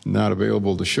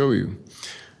available to show you.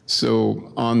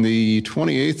 So on the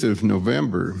 28th of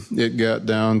November, it got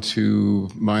down to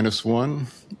 -1,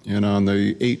 and on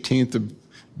the 18th of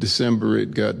December,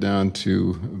 it got down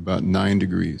to about 9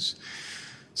 degrees.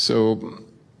 So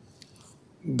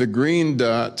the green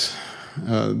dot,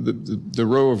 the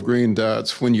row of green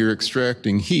dots, when you're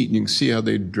extracting heat, you can see how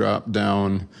they drop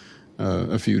down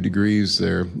a few degrees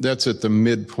there. That's at the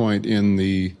midpoint in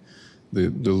the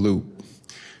loop.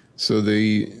 So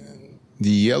the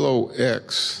yellow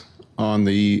X on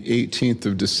the 18th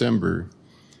of December,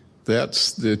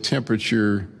 that's the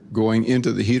temperature going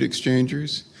into the heat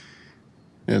exchangers.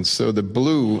 And so the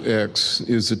blue X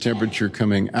is the temperature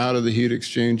coming out of the heat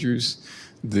exchangers.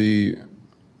 The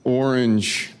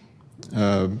orange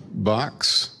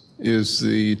box is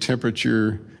the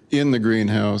temperature in the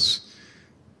greenhouse.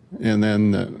 And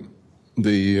then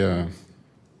the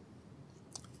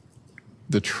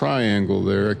triangle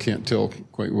there, I can't tell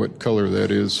quite what color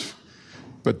that is,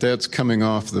 but that's coming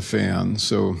off the fan.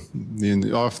 So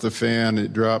off the fan,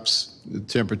 it drops the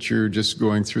temperature just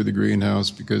going through the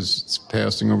greenhouse because it's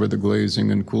passing over the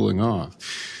glazing and cooling off.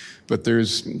 But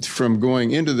from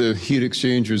going into the heat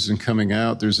exchangers and coming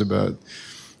out, there's about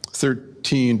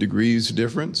 13 degrees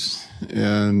difference.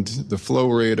 And the flow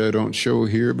rate I don't show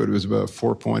here, but it was about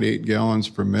 4.8 gallons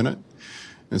per minute.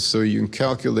 And so you can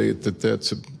calculate that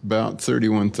that's about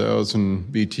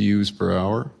 31,000 BTUs per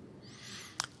hour.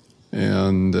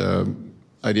 And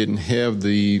I didn't have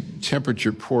the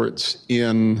temperature ports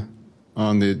in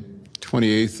on the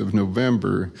 28th of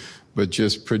November, but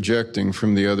just projecting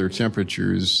from the other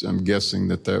temperatures, I'm guessing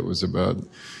that was about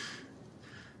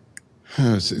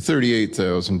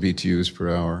 38,000 BTUs per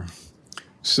hour.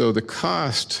 So the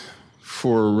cost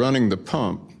for running the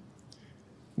pump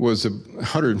was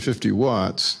 150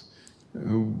 watts.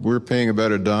 We're paying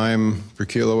about $0.10 per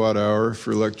kilowatt hour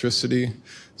for electricity.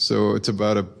 So it's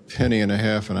about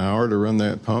 $0.015 an hour to run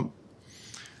that pump.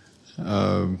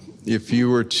 If you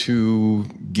were to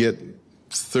get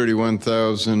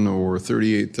 31,000 or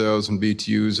 38,000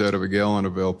 BTUs out of a gallon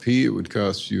of LP, it would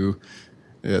cost you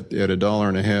at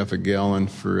 $1.50 a gallon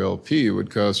for LP, it would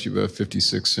cost you about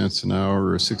 56 cents an hour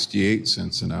or 68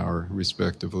 cents an hour,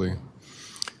 respectively.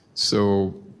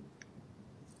 So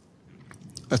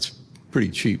that's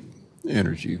pretty cheap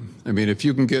energy. I mean, if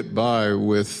you can get by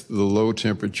with the low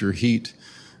temperature heat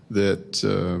that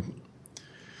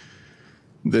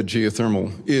that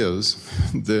geothermal is,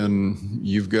 then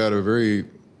you've got a very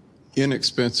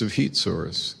inexpensive heat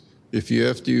source. If you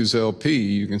have to use LP,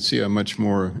 you can see how much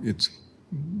more it's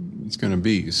going to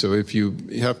be. So if you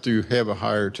have to have a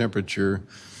higher temperature,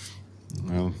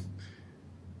 well,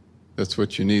 that's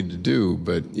what you need to do.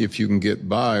 But if you can get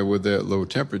by with that low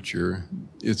temperature,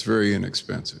 it's very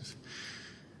inexpensive.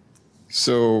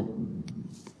 So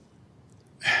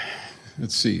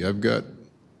let's see, I've got.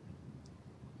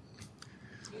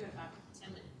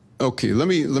 Okay, let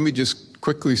me just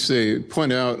quickly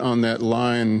point out on that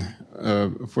line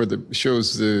where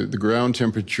shows the ground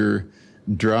temperature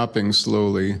dropping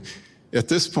slowly. At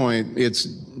this point, it's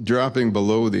dropping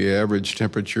below the average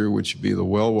temperature, which would be the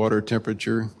well water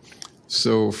temperature.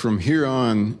 So from here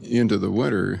on into the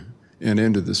winter and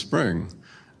into the spring,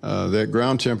 that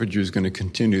ground temperature is going to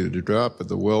continue to drop, but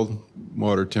the well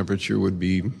water temperature would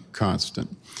be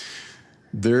constant.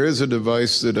 There is a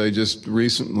device that I just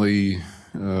recently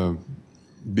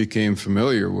became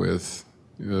familiar with.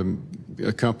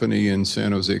 A company in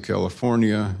San Jose,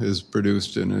 California has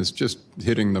produced and is just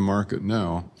hitting the market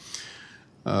now.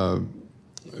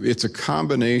 It's a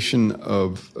combination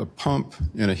of a pump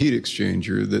and a heat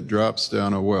exchanger that drops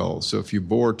down a well. So if you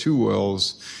bore two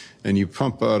wells and you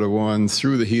pump out of one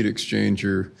through the heat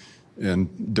exchanger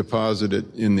and deposit it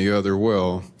in the other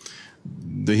well,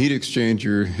 the heat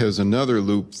exchanger has another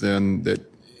loop then that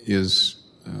is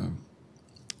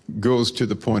goes to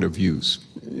the point of use,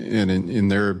 and in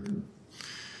their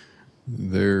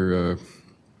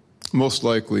most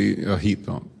likely a heat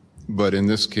pump, but in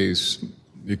this case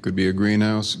it could be a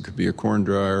greenhouse, it could be a corn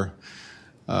dryer.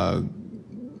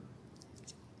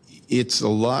 It's a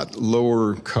lot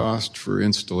lower cost for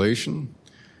installation,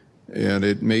 and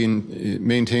it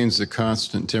maintains the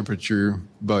constant temperature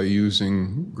by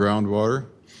using groundwater,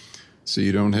 so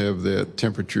you don't have that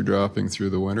temperature dropping through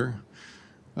the winter.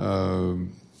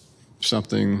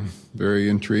 Something very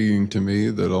intriguing to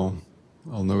me that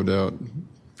I'll no doubt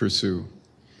pursue.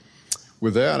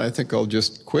 With that, I think I'll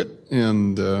just quit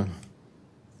and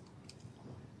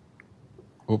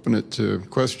open it to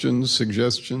questions,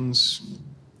 suggestions,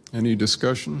 any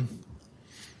discussion.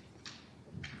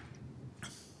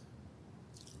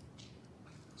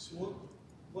 So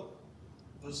what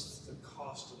was the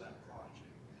cost of that project?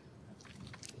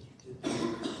 You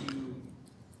did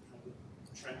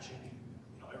the trenching,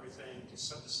 everything to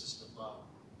set the system up.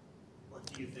 What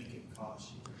do you think it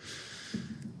cost you?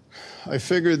 I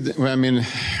figured,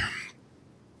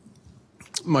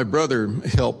 my brother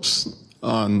helps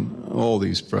on all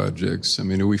these projects. I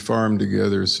mean, we farm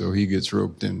together, so he gets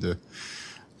roped into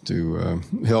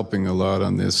helping a lot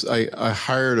on this. I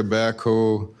hired a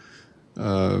backhoe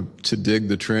to dig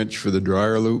the trench for the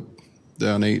dryer loop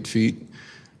down 8 feet.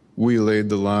 We laid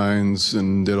the lines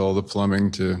and did all the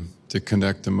plumbing to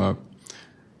connect them up.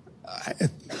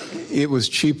 It was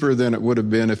cheaper than it would have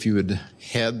been if you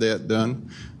had that done.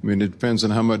 I mean, it depends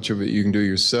on how much of it you can do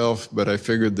yourself, but I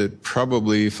figured that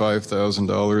probably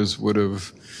 $5,000 would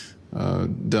have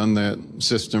done that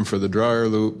system for the dryer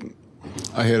loop.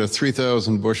 I had a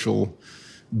 3,000 bushel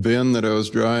bin that I was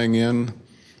drying in.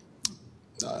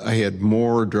 I had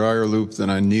more dryer loop than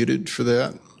I needed for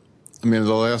that. I mean,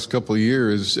 the last couple of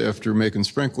years, after making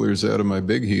sprinklers out of my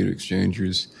big heat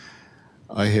exchangers,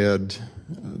 I had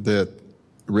that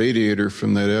radiator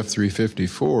from that F-350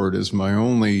 Ford as my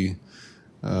only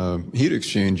heat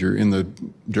exchanger in the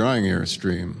drying air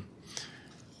stream.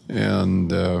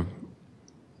 And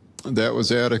that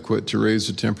was adequate to raise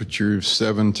the temperature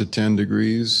 7 to 10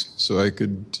 degrees. So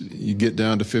you get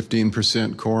down to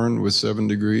 15% corn with 7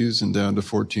 degrees and down to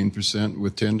 14%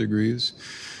 with 10 degrees.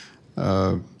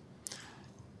 The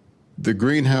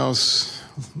greenhouse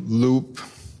loop,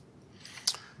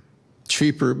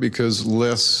 cheaper because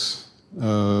less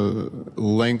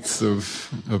length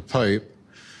of pipe.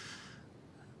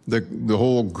 The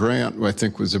whole grant, I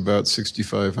think, was about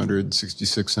 $6,500,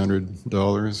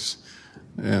 $6,600.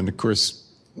 And of course,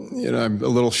 I'm a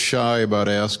little shy about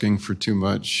asking for too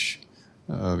much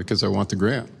because I want the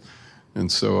grant.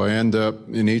 And so I end up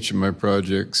in each of my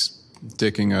projects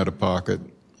taking out of pocket,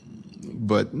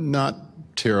 but not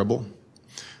terrible.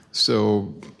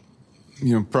 So,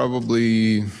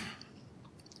 probably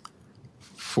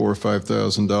or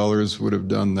 $5,000 would have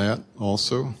done that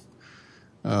also.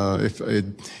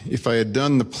 If I had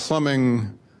done the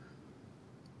plumbing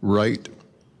right,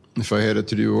 if I had it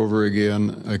to do over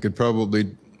again, I could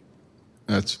probably,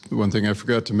 that's one thing I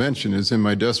forgot to mention, is in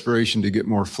my desperation to get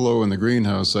more flow in the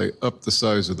greenhouse, I upped the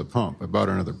size of the pump. I bought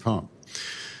another pump,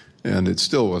 and it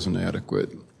still wasn't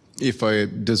adequate. If I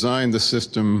had designed the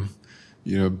system,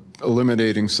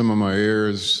 eliminating some of my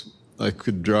errors, I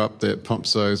could drop that pump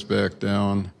size back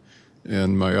down,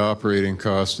 and my operating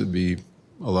cost would be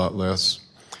a lot less.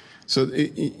 So,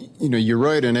 you're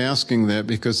right in asking that,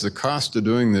 because the cost of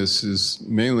doing this is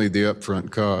mainly the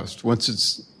upfront cost. Once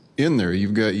it's in there,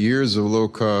 you've got years of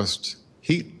low-cost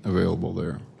heat available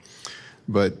there.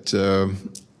 But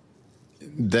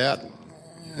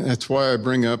that's why I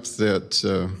bring up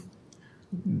that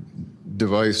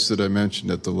device that I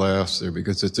mentioned at the last there,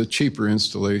 because it's a cheaper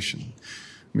installation.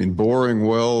 I mean, boring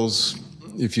wells,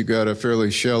 if you got a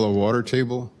fairly shallow water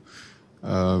table,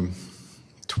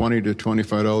 $20 to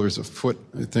 $25 a foot,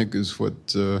 I think, is what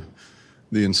the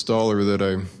installer that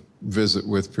I visit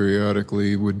with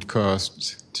periodically would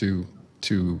cost to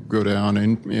go down,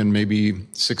 and maybe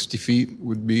 60 feet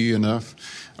would be enough.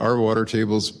 Our water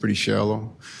table is pretty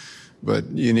shallow, but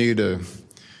you need a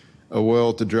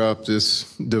well to drop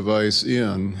this device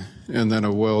in, and then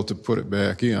a well to put it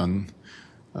back in,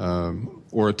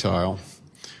 or a tile.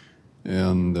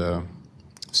 And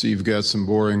so you've got some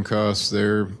boring costs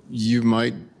there. You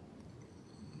might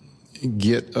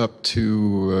get up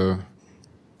to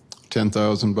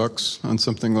 $10,000 on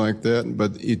something like that,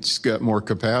 but it's got more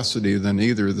capacity than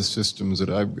either of the systems that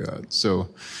I've got. So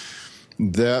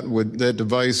that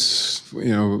device,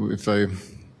 if I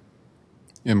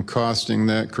am costing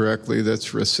that correctly, that's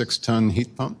for a 6-ton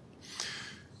heat pump.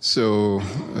 So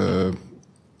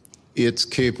it's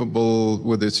capable,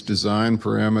 with its design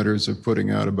parameters, of putting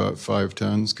out about 5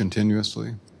 tons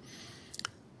continuously.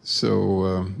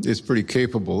 So it's pretty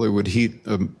capable. It would heat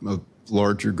a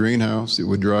larger greenhouse. It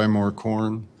would dry more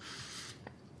corn.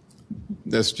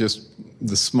 That's just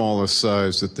the smallest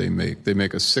size that they make. They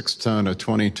make a 6-ton, a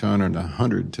 20-ton, and a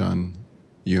 100-ton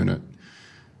unit.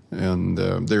 And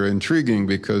they're intriguing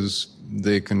because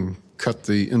they can cut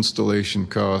the installation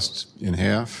cost in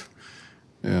half,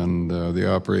 and the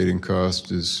operating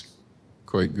cost is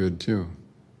quite good too.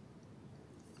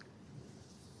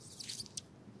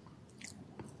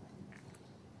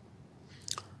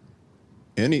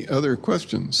 Any other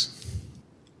questions?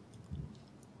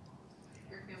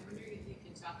 Eric, I'm wondering if you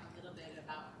can talk a little bit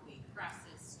about the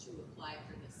process to apply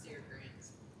for the SARE grant,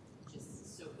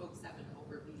 just so folks have an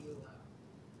overview of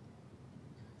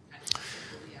kind of how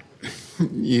simple the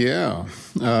application. Yeah.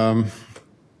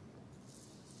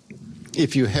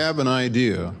 If you have an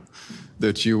idea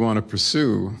that you want to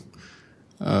pursue,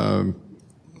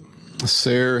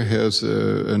 SARE has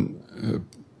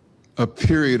a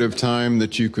period of time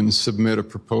that you can submit a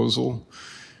proposal,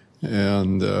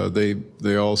 and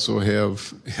they also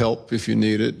have help if you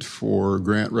need it for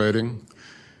grant writing.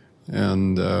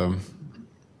 And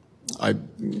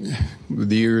with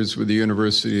the years with the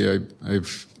university,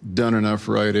 I've done enough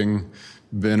writing,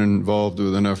 been involved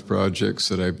with enough projects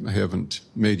that I haven't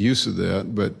made use of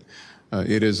that, but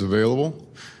it is available.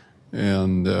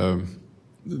 And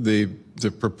the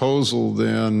proposal,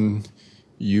 then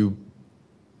you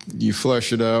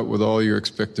flesh it out with all your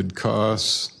expected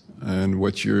costs and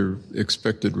what your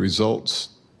expected results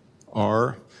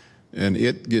are, and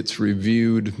it gets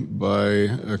reviewed by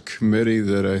a committee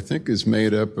that I think is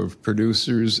made up of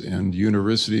producers and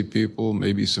university people,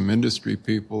 maybe some industry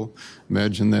people.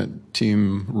 Imagine that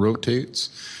team rotates,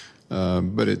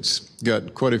 but it's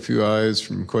got quite a few eyes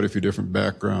from quite a few different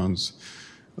backgrounds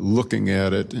looking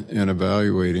at it and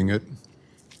evaluating it.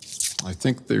 I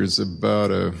think there's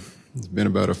been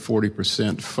about a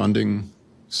 40% funding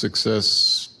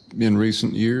success in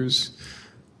recent years,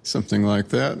 something like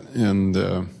that.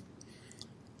 And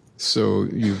so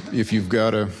if you've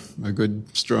got a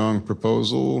good, strong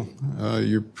proposal,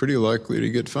 you're pretty likely to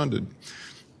get funded,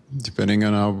 depending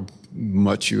on how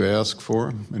much you ask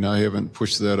for. And I haven't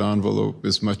pushed that envelope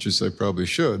as much as I probably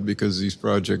should, because these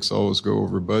projects always go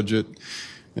over budget.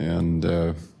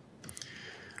 And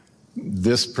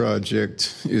this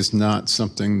project is not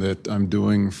something that I'm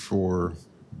doing for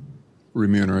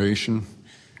remuneration.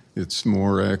 It's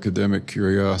more academic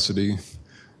curiosity,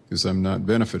 because I'm not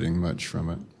benefiting much from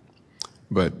it.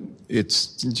 But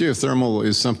geothermal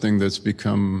is something that's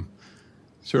become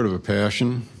sort of a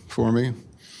passion for me,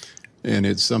 and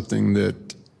it's something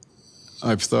that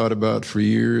I've thought about for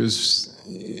years.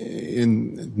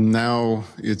 Now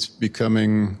it's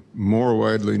becoming more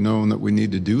widely known that we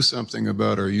need to do something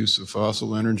about our use of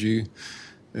fossil energy,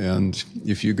 And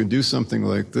if you can do something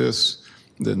like this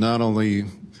that not only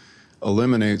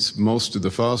eliminates most of the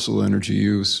fossil energy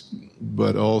use,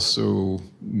 but also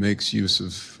makes use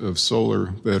of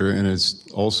solar better, and it's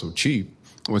also cheap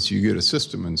once you get a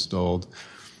system installed,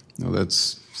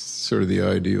 that's sort of the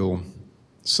ideal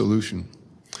solution.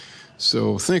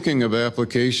 So thinking of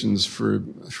applications for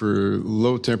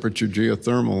low temperature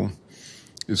geothermal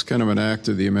is kind of an act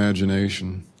of the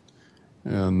imagination.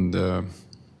 And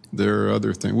there are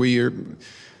other things.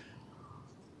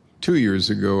 2 years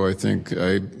ago, I think,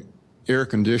 I air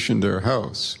conditioned our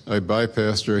house. I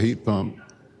bypassed our heat pump,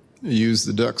 used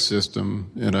the duct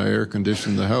system, and I air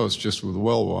conditioned the house just with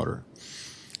well water.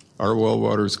 Our well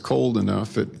water is cold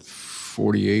enough at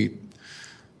 48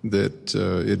 that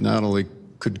it not only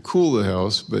could cool the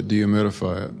house, but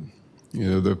dehumidify it. You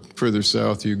know, the further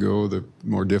south you go, the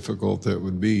more difficult that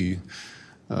would be.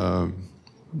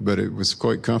 But it was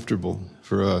quite comfortable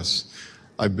for us.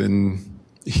 I've been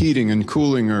heating and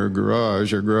cooling our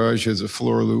garage. Our garage has a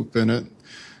floor loop in it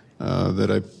that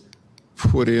I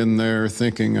put in there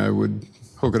thinking I would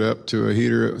hook it up to a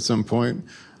heater at some point.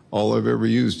 All I've ever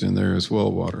used in there is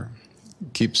well water.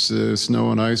 Keeps the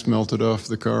snow and ice melted off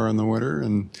the car in the winter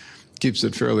and keeps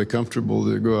it fairly comfortable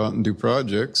to go out and do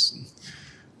projects.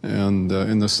 And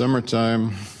in the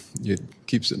summertime, it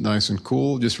keeps it nice and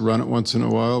cool. Just run it once in a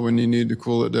while when you need to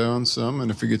cool it down some. And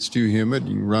if it gets too humid,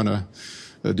 you can run a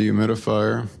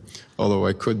dehumidifier. Although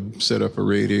I could set up a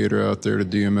radiator out there to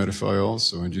dehumidify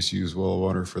also and just use well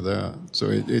water for that. So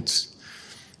it's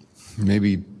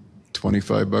maybe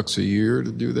 $25 a year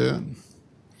to do that.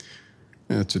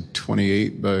 And it's a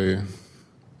 28 by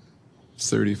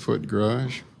 30-foot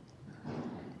garage.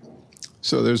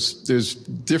 So there's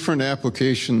different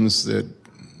applications that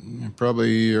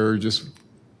probably are just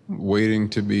waiting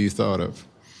to be thought of.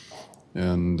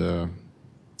 And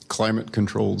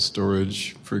climate-controlled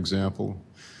storage, for example.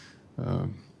 I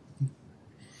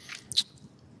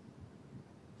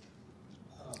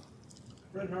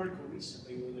read an article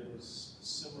recently where there was a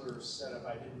similar setup.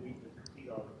 I didn't read the complete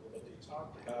article, but they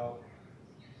talked about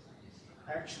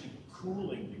actually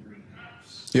cooling the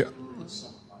greenhouse. Yeah. In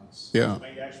some months. Yeah. Which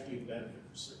might actually be a benefit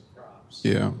for certain crops.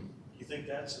 Yeah. Do you think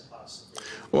that's a possibility?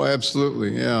 Well,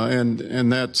 absolutely, yeah.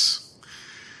 And that's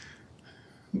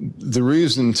the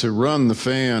reason to run the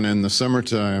fan in the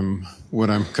summertime when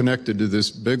I'm connected to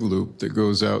this big loop that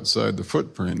goes outside the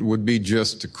footprint would be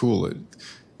just to cool it.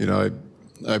 You know,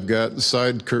 I've got the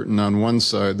side curtain on one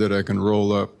side that I can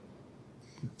roll up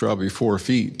probably 4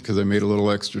 feet because I made a little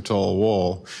extra tall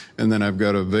wall. And then I've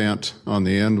got a vent on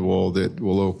the end wall that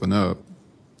will open up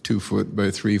 2 foot by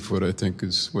 3 foot, I think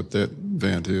is what that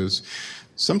vent is.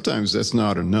 Sometimes that's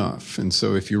not enough. And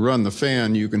so if you run the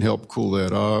fan, you can help cool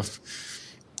that off.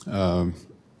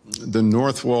 The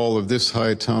north wall of this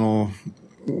high tunnel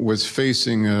was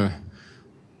facing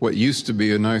what used to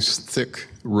be a nice thick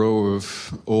row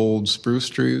of old spruce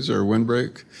trees or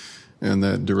windbreak, and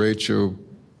that derecho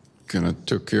kind of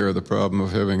took care of the problem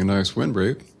of having a nice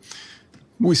windbreak.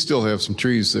 We still have some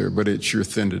trees there, but it sure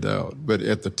thinned it out. But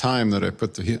at the time that I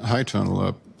put the high tunnel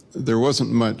up, there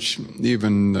wasn't much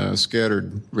even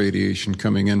scattered radiation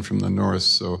coming in from the north,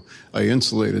 so I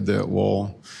insulated that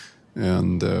wall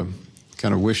and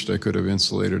kind of wished I could have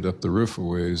insulated up the roof a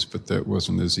ways, but that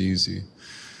wasn't as easy.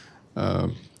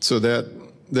 So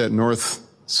that north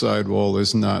side wall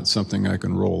is not something I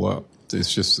can roll up.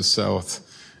 It's just the south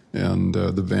and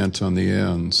the vent on the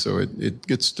end. So it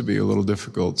gets to be a little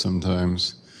difficult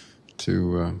sometimes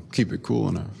to keep it cool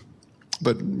enough.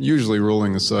 But usually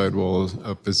rolling the sidewall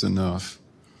up is enough.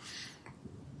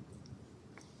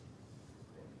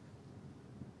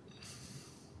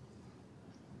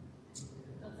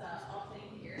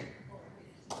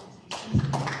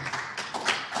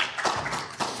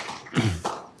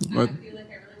 I feel like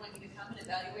I really want you to come and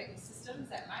evaluate the systems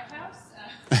at my house.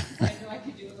 I know I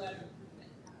could do a lot of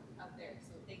improvement out there,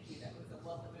 so thank you. That was a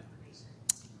wealth of information.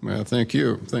 Well, thank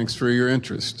you. Thanks for your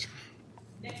interest.